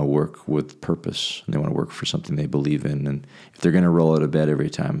people want to work with purpose, and they want to work for something they believe in. And if they're going to roll out of bed every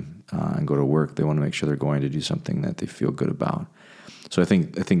time and go to work, they want to make sure they're going to do something that they feel good about. So I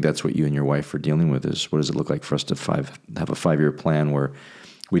think that's what you and your wife are dealing with, is what does it look like for us to have a 5-year plan where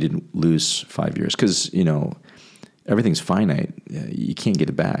we didn't lose 5 years? Because, everything's finite. You can't get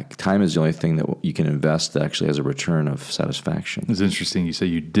it back. Time is the only thing that you can invest that actually has a return of satisfaction. It's interesting you say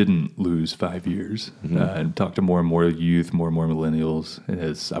you didn't lose 5 years. And talk to more and more youth, more and more millennials.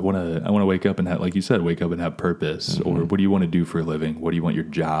 I want to wake up and have, like you said, wake up and have purpose. Or what do you want to do for a living? What do you want your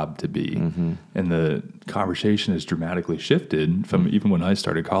job to be? And the conversation has dramatically shifted from even when I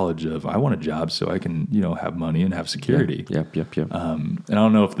started college of I want a job so I can have money and have security. Yep. And I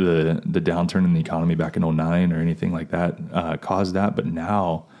don't know if the downturn in the economy back in 2009 or anything like that caused that, but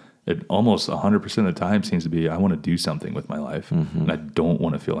now it almost 100% of the time seems to be I want to do something with my life, and I don't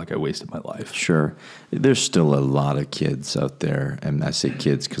want to feel like I wasted my life. Sure. There's still a lot of kids out there, and I say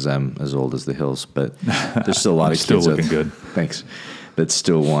kids because I'm as old as the hills, but there's still a lot of kids still looking good. Thanks. That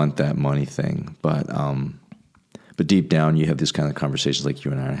still want that money thing, but deep down you have these kind of conversations like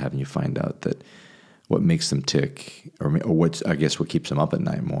you and I are having. You find out that what makes them tick, or what keeps them up at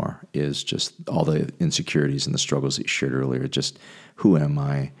night more, is just all the insecurities and the struggles that you shared earlier. Just who am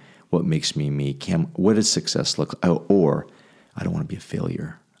I? What makes me me? What does success look like? Or I don't want to be a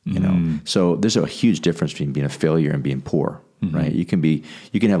failure. So there's a huge difference between being a failure and being poor, right? You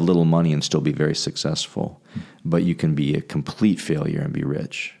can have little money and still be very successful, but you can be a complete failure and be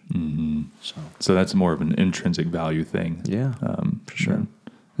rich. So that's more of an intrinsic value thing. Yeah, for sure. Yeah.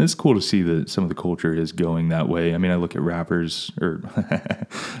 It's cool to see that some of the culture is going that way. I mean, I look at rappers, or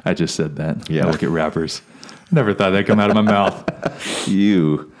I just said that. Yeah. I look at rappers. Never thought that'd come out of my mouth.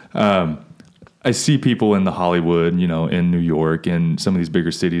 I see people in the Hollywood, in New York and some of these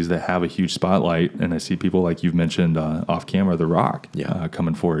bigger cities that have a huge spotlight. And I see people like you've mentioned off camera, The Rock,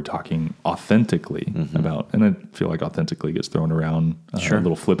 coming forward, talking authentically about, and I feel like authentically gets thrown around a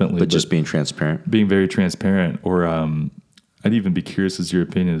little flippantly. But just being transparent. Being very transparent. Or I'd even be curious as your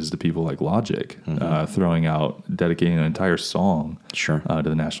opinion as to people like Logic throwing out, dedicating an entire song to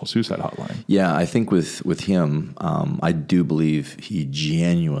the National Suicide Hotline. Yeah, I think with him, I do believe he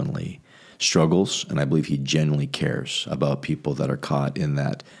genuinely struggles, and I believe he genuinely cares about people that are caught in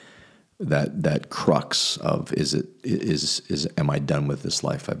that crux of am I done with this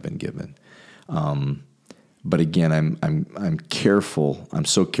life I've been given? But again, I'm careful. I'm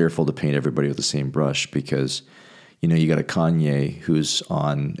so careful to paint everybody with the same brush, because you got a Kanye who's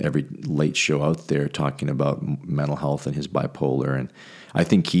on every late show out there talking about mental health and his bipolar, and I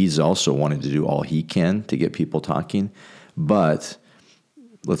think he's also wanting to do all he can to get people talking. But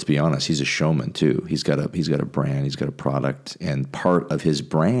let's be honest, he's a showman too. He's got a brand, he's got a product, and part of his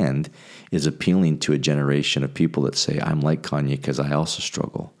brand is appealing to a generation of people that say, I'm like Kanye because I also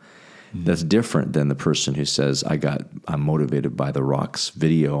struggle. That's different than the person who says, I'm motivated by The Rock's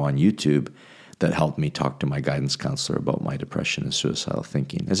video on YouTube that helped me talk to my guidance counselor about my depression and suicidal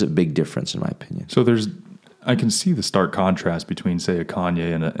thinking. There's a big difference, in my opinion. So I can see the stark contrast between, say, a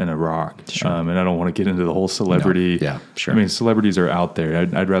Kanye and a Rock. And I don't want to get into the whole celebrity. No. Yeah, sure. I mean, celebrities are out there.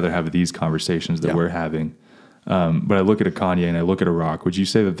 I'd rather have these conversations that we're having. But I look at a Kanye and I look at a Rock. Would you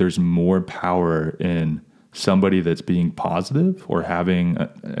say that there's more power in somebody that's being positive or having,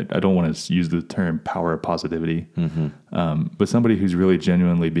 I don't want to use the term power of positivity, but somebody who's really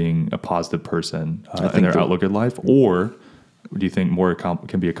genuinely being a positive person in their outlook at life? Or do you think more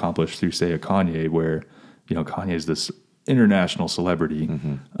can be accomplished through, say, a Kanye, where Kanye is this international celebrity,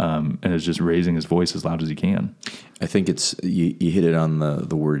 and is just raising his voice as loud as he can. I think it's you hit it on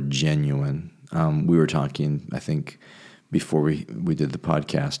the word genuine. We were talking, I think, before we did the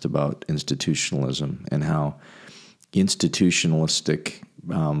podcast about institutionalism and how institutionalistic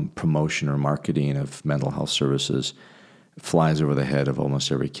promotion or marketing of mental health services flies over the head of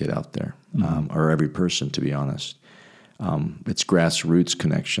almost every kid out there, or every person, to be honest. It's grassroots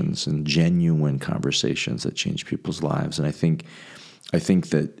connections and genuine conversations that change people's lives. And I think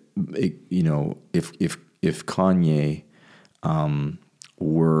that if Kanye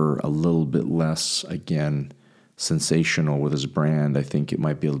were a little bit less, again, sensational with his brand, I think it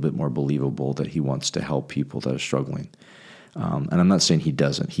might be a little bit more believable that he wants to help people that are struggling. And I'm not saying he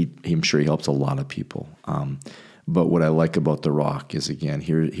doesn't. I'm sure he helps a lot of people. But what I like about The Rock is, again,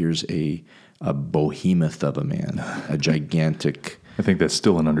 here's a behemoth of a man, a gigantic. I think that's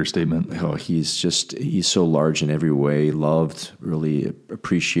still an understatement. Oh, he's so large in every way, loved, really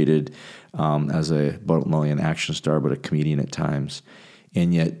appreciated as not only an action star but a comedian at times,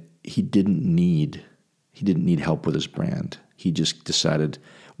 and yet he didn't need help with his brand. He just decided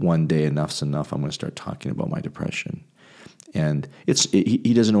one day enough's enough. I'm going to start talking about my depression. And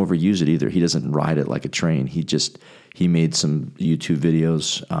he doesn't overuse it either. He doesn't ride it like a train. He made some YouTube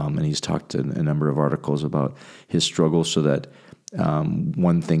videos, and he's talked in a number of articles about his struggles, so that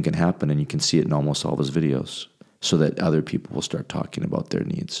one thing can happen, and you can see it in almost all of his videos, so that other people will start talking about their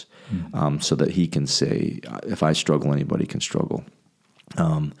needs, so that he can say, if I struggle, anybody can struggle.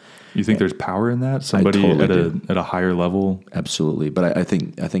 You think there's power in that? Somebody totally at a higher level? Absolutely. But I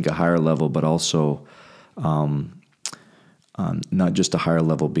think a higher level, but also not just a higher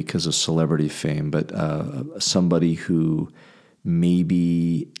level because of celebrity fame, but somebody who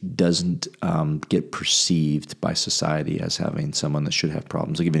maybe doesn't get perceived by society as having someone that should have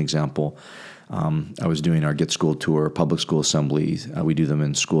problems. I'll give you an example. I was doing our Get School Tour, public school assemblies. We do them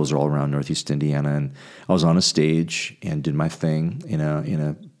in schools all around Northeast Indiana, and I was on a stage and did my thing in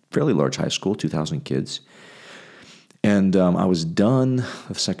a fairly large high school, 2,000 kids. And I was done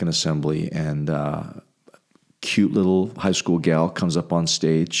the second assembly, and cute little high school gal comes up on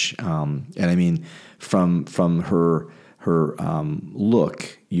stage, and I mean, from her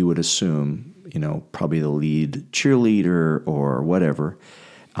look, you would assume, probably the lead cheerleader or whatever.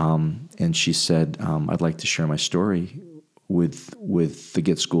 And she said, I'd like to share my story with the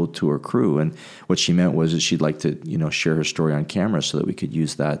Get School Tour crew. And what she meant was that she'd like to, share her story on camera so that we could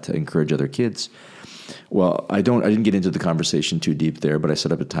use that to encourage other kids. Well, I didn't get into the conversation too deep there, but I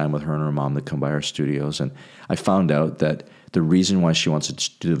set up a time with her and her mom to come by our studios. And I found out that the reason why she wants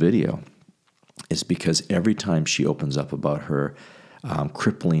to do the video is because every time she opens up about her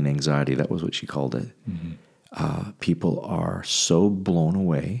crippling anxiety, that was what she called it, people are so blown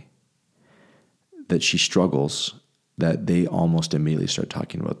away that she struggles that they almost immediately start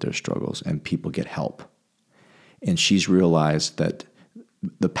talking about their struggles, and people get help. And she's realized that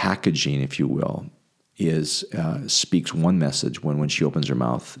the packaging, if you will, speaks one message when she opens her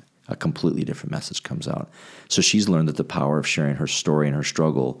mouth, a completely different message comes out. So she's learned that the power of sharing her story and her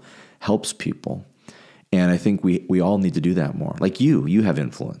struggle helps people. And I think we all need to do that more. Like you have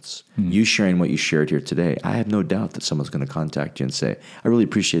influence. You sharing what you shared here today, I have no doubt that someone's going to contact you and say, I really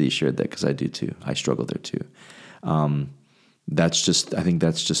appreciate you shared that because I do too. I struggle there too. I think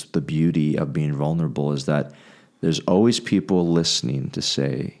that's just the beauty of being vulnerable, is that there's always people listening to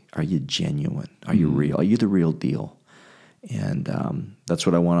say, are you genuine? Are you real? Are you the real deal? And that's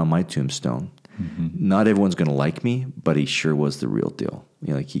what I want on my tombstone. Not everyone's going to like me, but he sure was the real deal.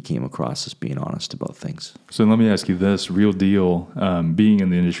 Like he came across as being honest about things. So let me ask you this, real deal, being in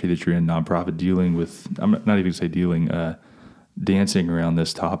the industry that you're in, nonprofit, dealing with, I'm not even going to say dealing, dancing around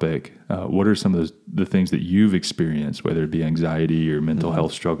this topic, what are some of the things that you've experienced, whether it be anxiety or mental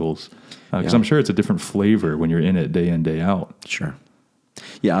health struggles? Because I'm sure it's a different flavor when you're in it day in, day out. Sure.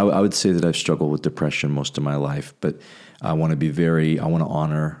 Yeah, I would say that I've struggled with depression most of my life, but I want to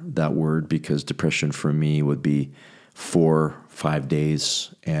honor that word, because depression for me would be 4-5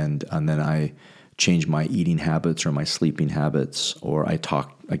 days, and then I change my eating habits or my sleeping habits, or I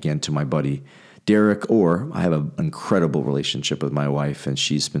talk again to my buddy Derek, or I have an incredible relationship with my wife, and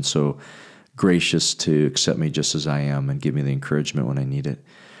she's been so gracious to accept me just as I am and give me the encouragement when I need it.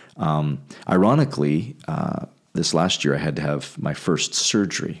 Ironically, this last year I had to have my first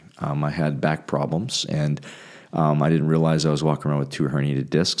surgery. I had back problems, and I didn't realize I was walking around with 2 herniated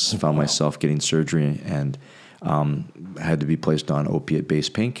discs. Found myself getting surgery, and had to be placed on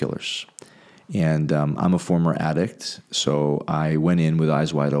opiate-based painkillers. And I'm a former addict, so I went in with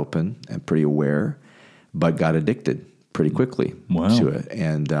eyes wide open and pretty aware, but got addicted pretty quickly to it.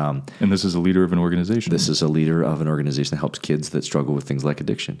 And this is a leader of an organization. This is a leader of an organization that helps kids that struggle with things like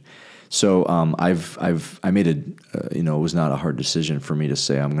addiction. So I made it was not a hard decision for me to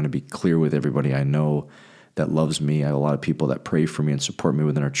say I'm going to be clear with everybody I know that loves me. I have a lot of people that pray for me and support me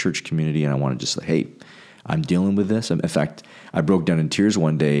within our church community, and I want to just say, hey, I'm dealing with this. In fact, I broke down in tears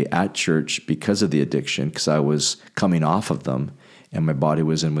one day at church because of the addiction, because I was coming off of them, and my body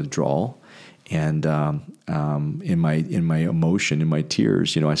was in withdrawal. And in my emotion, in my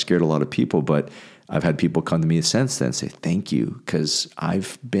tears, I scared a lot of people, but I've had people come to me since then and say, thank you, because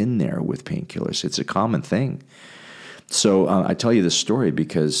I've been there with painkillers. It's a common thing. So I tell you this story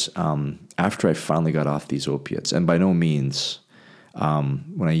because after I finally got off these opiates, and by no means,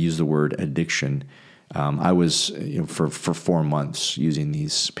 when I use the word addiction, I was for 4 months using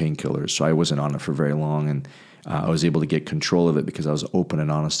these painkillers, so I wasn't on it for very long, and I was able to get control of it because I was open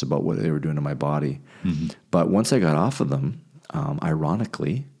and honest about what they were doing to my body. Mm-hmm. But once I got off of them,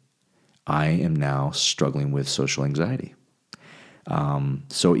 ironically, I am now struggling with social anxiety.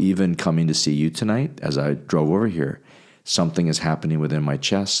 So even coming to see you tonight, as I drove over here, something is happening within my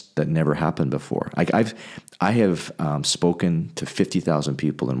chest that never happened before. I have spoken to 50,000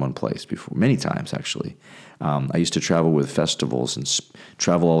 people in one place before, many times actually. I used to travel with festivals and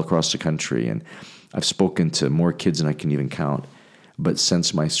travel all across the country, and I've spoken to more kids than I can even count. But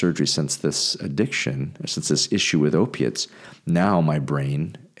since my surgery, since this addiction, since this issue with opiates, now my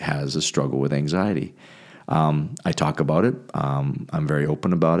brain has a struggle with anxiety. I talk about it. I'm very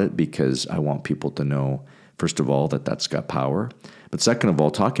open about it because I want people to know, first of all, that that's got power. But second of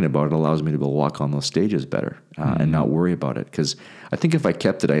all, talking about it allows me to be able to walk on those stages better and not worry about it. Because I think if I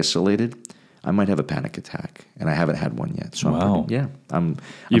kept it isolated, I might have a panic attack, and I haven't had one yet. So wow. I'm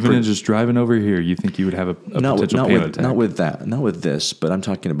even in just driving over here, you think you would have a potential panic attack? Not with this, but I'm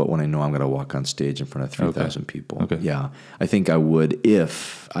talking about when I know I'm going to walk on stage in front of 3,000 people. Okay. Yeah, I think I would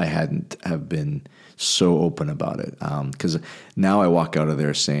if I hadn't have been so open about it. Because now I walk out of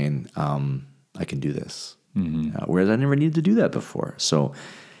there saying, I can do this. Mm-hmm. Whereas I never needed to do that before. So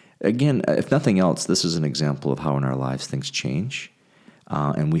again, if nothing else, this is an example of how in our lives things change.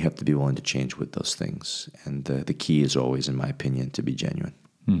 And we have to be willing to change with those things. And the key is always, in my opinion, to be genuine.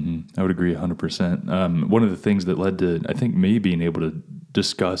 Mm-hmm. I would agree 100%. One of the things that led to, I think, me being able to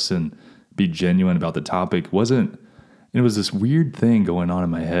discuss and be genuine about the topic it was this weird thing going on in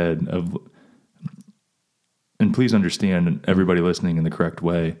my head of, and please understand everybody listening in the correct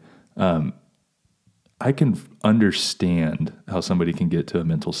way, I can understand how somebody can get to a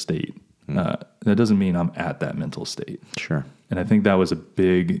mental state. That doesn't mean I'm at that mental state. Sure. And I think that was a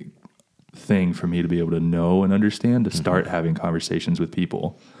big thing for me to be able to know and understand, to start having conversations with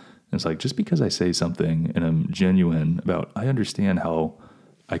people. And it's like, just because I say something and I'm genuine about, I understand how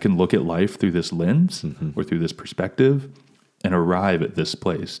I can look at life through this lens or through this perspective and arrive at this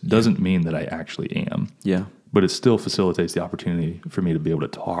place, doesn't mean that I actually am. Yeah. But it still facilitates the opportunity for me to be able to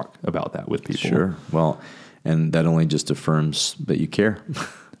talk about that with people. Sure. Well, and that only just affirms that you care.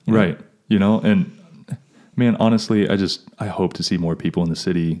 Right. And man, honestly, I hope to see more people in the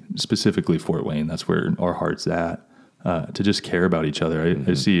city, specifically Fort Wayne. That's where our heart's at, to just care about each other.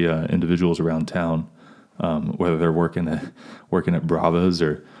 I see individuals around town, whether they're working at Bravos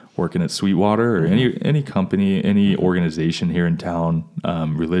or working at Sweetwater or any company, any organization here in town,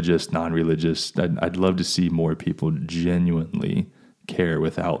 religious, non-religious. I'd love to see more people genuinely care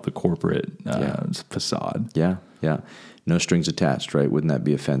without the corporate facade. Yeah. No strings attached, right? Wouldn't that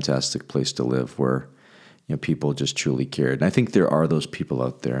be a fantastic place to live where people just truly cared? And I think there are those people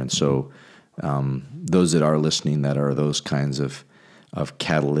out there. And so those that are listening that are those kinds of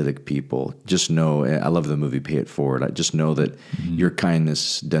catalytic people, just know, I love the movie Pay It Forward. I just know that your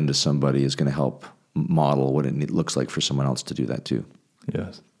kindness done to somebody is going to help model what it looks like for someone else to do that too.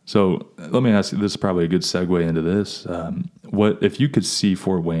 Yes. So let me ask you, this is probably a good segue into this. What if you could see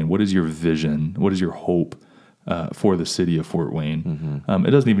Fort Wayne, what is your vision? What is your hope for the city of Fort Wayne?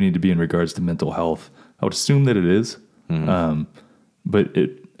 It doesn't even need to be in regards to mental health. I would assume that it is. But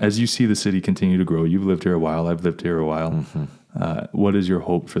as you see the city continue to grow, you've lived here a while, I've lived here a while. What is your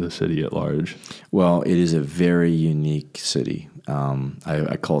hope for the city at large? Well, it is a very unique city.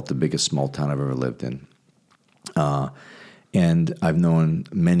 I call it the biggest small town I've ever lived in. And I've known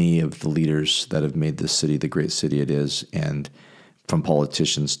many of the leaders that have made this city the great city it is, and from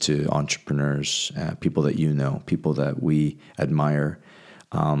politicians to entrepreneurs, people that people that we admire.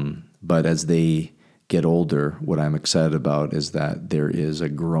 But as they get older, what I'm excited about is that there is a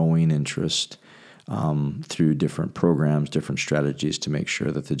growing interest through different programs, different strategies to make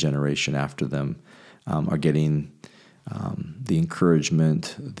sure that the generation after them are getting the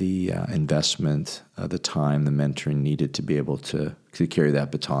encouragement, the investment, the time, the mentoring needed to be able to carry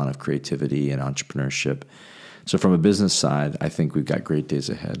that baton of creativity and entrepreneurship. So from a business side, I think we've got great days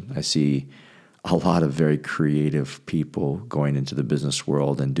ahead. I see a lot of very creative people going into the business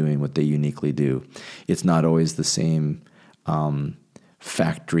world and doing what they uniquely do. It's not always the same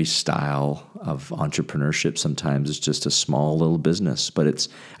factory style of entrepreneurship. Sometimes it's just a small little business, but it's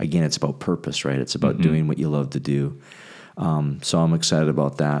about purpose, right? It's about doing what you love to do. So I'm excited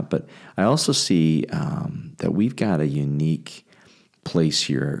about that. But I also see that we've got a unique place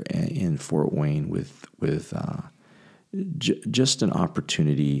here in Fort Wayne with just an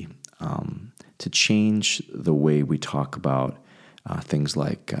opportunity to change the way we talk about things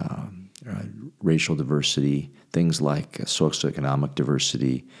like racial diversity, things like socioeconomic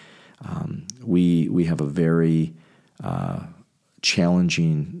diversity. We have a very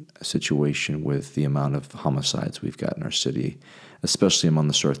challenging situation with the amount of homicides we've got in our city, especially among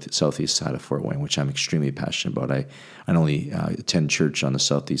the southeast side of Fort Wayne, which I'm extremely passionate about. I not only attend church on the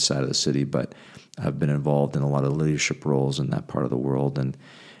southeast side of the city, but I've been involved in a lot of leadership roles in that part of the world. And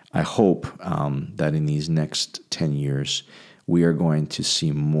I hope that in these next 10 years, we are going to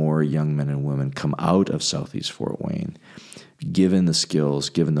see more young men and women come out of Southeast Fort Wayne, given the skills,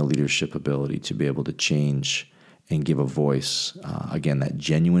 given the leadership ability to be able to change and give a voice, again, that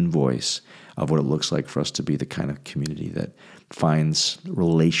genuine voice of what it looks like for us to be the kind of community that finds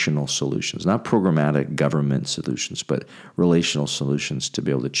relational solutions, not programmatic government solutions, but relational solutions to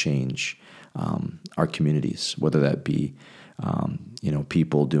be able to change our communities, whether that be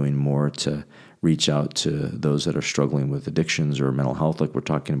people doing more to reach out to those that are struggling with addictions or mental health like we're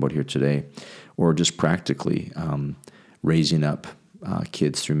talking about here today, or just practically raising up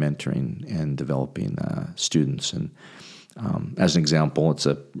kids through mentoring and developing students. And as an example,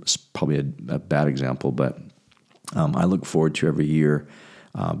 it's probably a bad example, but I look forward to every year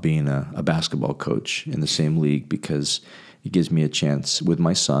being a basketball coach in the same league, because it gives me a chance with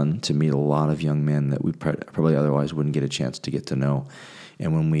my son to meet a lot of young men that we probably otherwise wouldn't get a chance to get to know.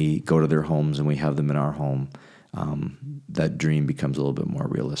 And when we go to their homes and we have them in our home, that dream becomes a little bit more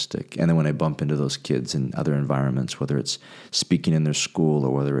realistic. And then when I bump into those kids in other environments, whether it's speaking in their school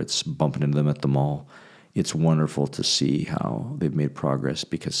or whether it's bumping into them at the mall, it's wonderful to see how they've made progress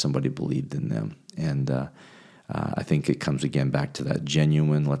because somebody believed in them. And I think it comes again back to that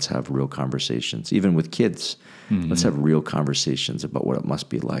genuine, let's have real conversations. Even with kids, let's have real conversations about what it must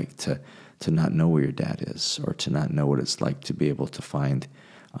be like to not know where your dad is, or to not know what it's like to be able to find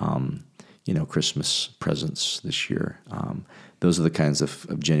Christmas presents this year. Those are the kinds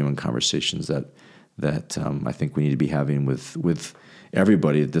of genuine conversations that I think we need to be having with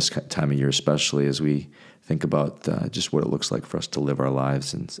everybody at this time of year, especially as we think about just what it looks like for us to live our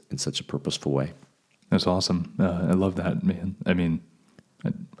lives in such a purposeful way. That's awesome. I love that, man. I mean,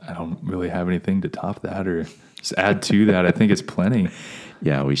 I don't really have anything to top that or just add to that. I think it's plenty.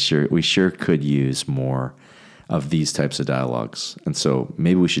 Yeah, we sure could use more of these types of dialogues. And so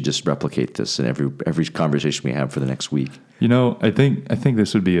maybe we should just replicate this in every conversation we have for the next week. I think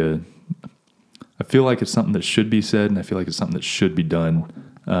this would be I feel like it's something that should be said, and I feel like it's something that should be done.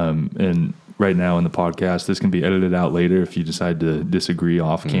 And right now in the podcast, this can be edited out later if you decide to disagree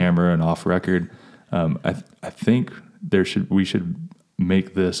off camera and off record. I think we should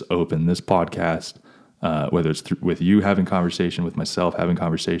make this open, this podcast, whether it's with you having conversation, with myself having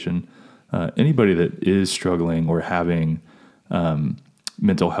conversation, anybody that is struggling or having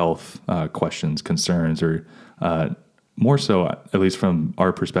mental health questions, concerns, or more so, at least from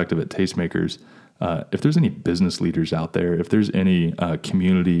our perspective at Tastemakers, if there's any business leaders out there, if there's any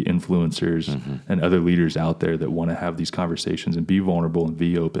community influencers and other leaders out there that want to have these conversations and be vulnerable and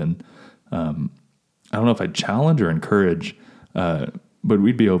be open, I don't know if I'd challenge or encourage, but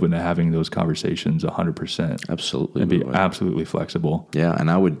we'd be open to having those conversations 100%. Absolutely. And be absolutely flexible. Yeah,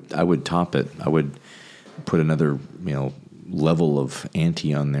 and I would top it. I would put another level of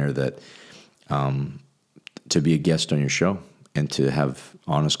ante on there, that to be a guest on your show and to have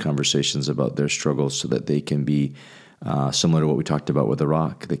honest conversations about their struggles, so that they can be similar to what we talked about with The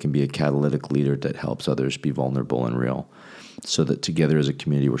Rock. They can be a catalytic leader that helps others be vulnerable and real, so that together as a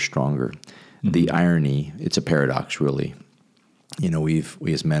community we're stronger. The irony, it's a paradox, really. We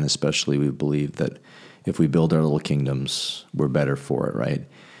as men especially, we believe that if we build our little kingdoms, we're better for it, right?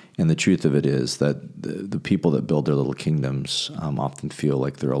 And the truth of it is that the people that build their little kingdoms often feel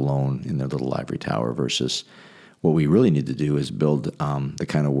like they're alone in their little ivory tower, versus what we really need to do is build the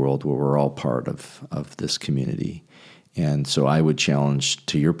kind of world where we're all part of this community. And so I would challenge,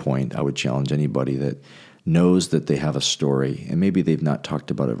 to your point, I would challenge anybody that knows that they have a story, and maybe they've not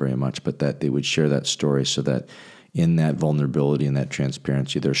talked about it very much, but that they would share that story, so that in that vulnerability and that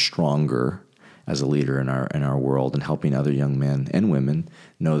transparency, they're stronger as a leader in our world, and helping other young men and women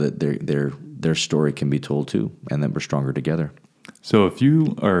know that their story can be told too, and that we're stronger together. So if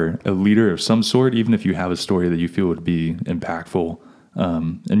you are a leader of some sort, even if you have a story that you feel would be impactful,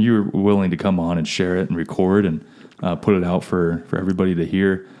 and you're willing to come on and share it and record and put it out for everybody to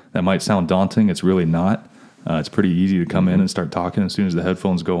hear, that might sound daunting. It's really not. It's pretty easy to come in and start talking as soon as the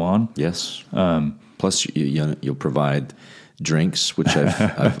headphones go on. Yes. Plus, you'll provide drinks, which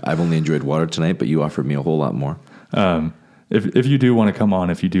I've only enjoyed water tonight, but you offered me a whole lot more. If you do want to come on,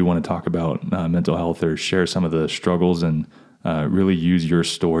 if you do want to talk about mental health or share some of the struggles and really use your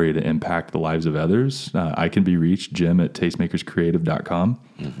story to impact the lives of others, I can be reached, Jim at tastemakerscreative.com.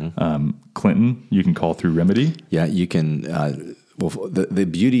 Clinton, you can call through Remedy. Yeah, you can. Well, the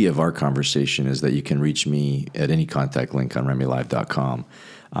beauty of our conversation is that you can reach me at any contact link on remedylive.com.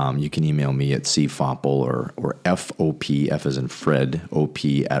 You can email me at cfopple or FOP, F as in Fred, OP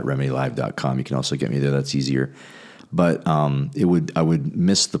at remedylive.com. You can also get me there. That's easier. But I would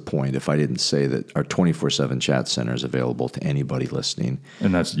miss the point if I didn't say that our 24/7 chat center is available to anybody listening.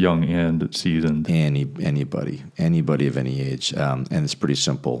 And that's young and seasoned. Anybody of any age. And it's pretty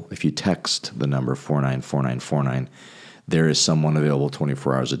simple. If you text the number 494949, there is someone available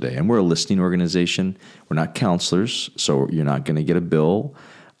 24 hours a day. And we're a listening organization. We're not counselors, so you're not going to get a bill.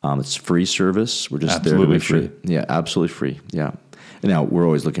 It's free service. We're just absolutely there to make free. Yeah, absolutely free. Yeah. Now, we're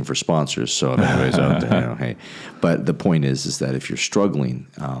always looking for sponsors, so if anybody's out there, hey. But the point is that if you're struggling,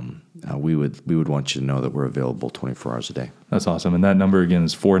 we would want you to know that we're available 24 hours a day. That's awesome. And that number again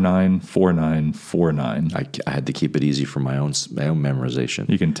is 494949. I had to keep it easy for my own memorization.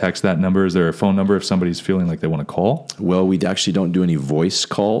 You can text that number. Is there a phone number if somebody's feeling like they want to call? Well, we actually don't do any voice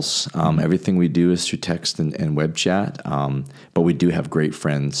calls. Everything we do is through text and web chat. But we do have great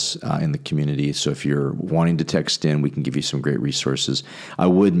friends in the community. So if you're wanting to text in, we can give you some great resources. I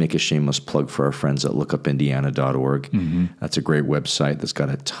would make a shameless plug for our friends at lookupindiana.org. That's a great website that's got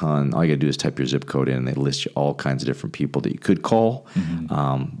a ton. All you got to do is type your zip code in, and they list you all kinds of different people that you could call.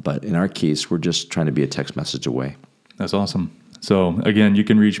 But in our case, we're just trying to be a text message away. That's awesome. So again, you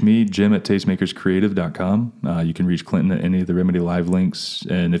can reach me, Jim at tastemakerscreative.com. You can reach Clinton at any of the Remedy Live links.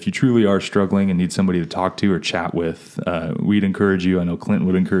 And if you truly are struggling and need somebody to talk to or chat with, we'd encourage you. I know Clinton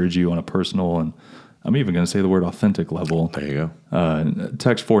would encourage you on a personal, and I'm even going to say the word authentic level. There you go.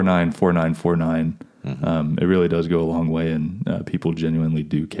 Text 494949. It really does go a long way, and people genuinely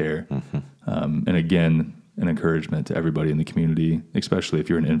do care. And again, an encouragement to everybody in the community, especially if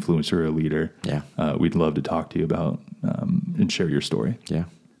you're an influencer or a leader. Yeah. We'd love to talk to you about and share your story. Yeah.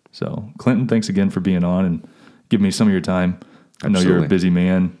 So, Clinton, thanks again for being on and giving me some of your time. I know Absolutely. you're a busy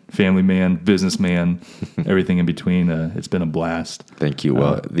man, family man, businessman, everything in between. It's been a blast. Thank you.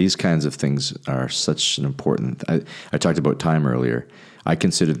 Well, these kinds of things are such an important. I talked about time earlier. I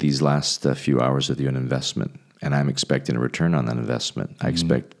consider these last few hours with you an investment, and I'm expecting a return on that investment. I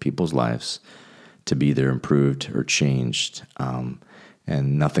expect people's lives to be either improved or changed,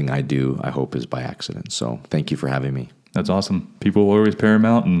 and nothing I do, I hope, is by accident. So thank you for having me. That's awesome. People are always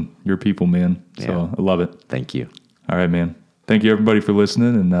paramount, and you're people, man. So Yeah. I love it. Thank you. All right, man. Thank you, everybody, for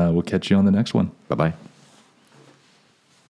listening, and we'll catch you on the next one. Bye-bye.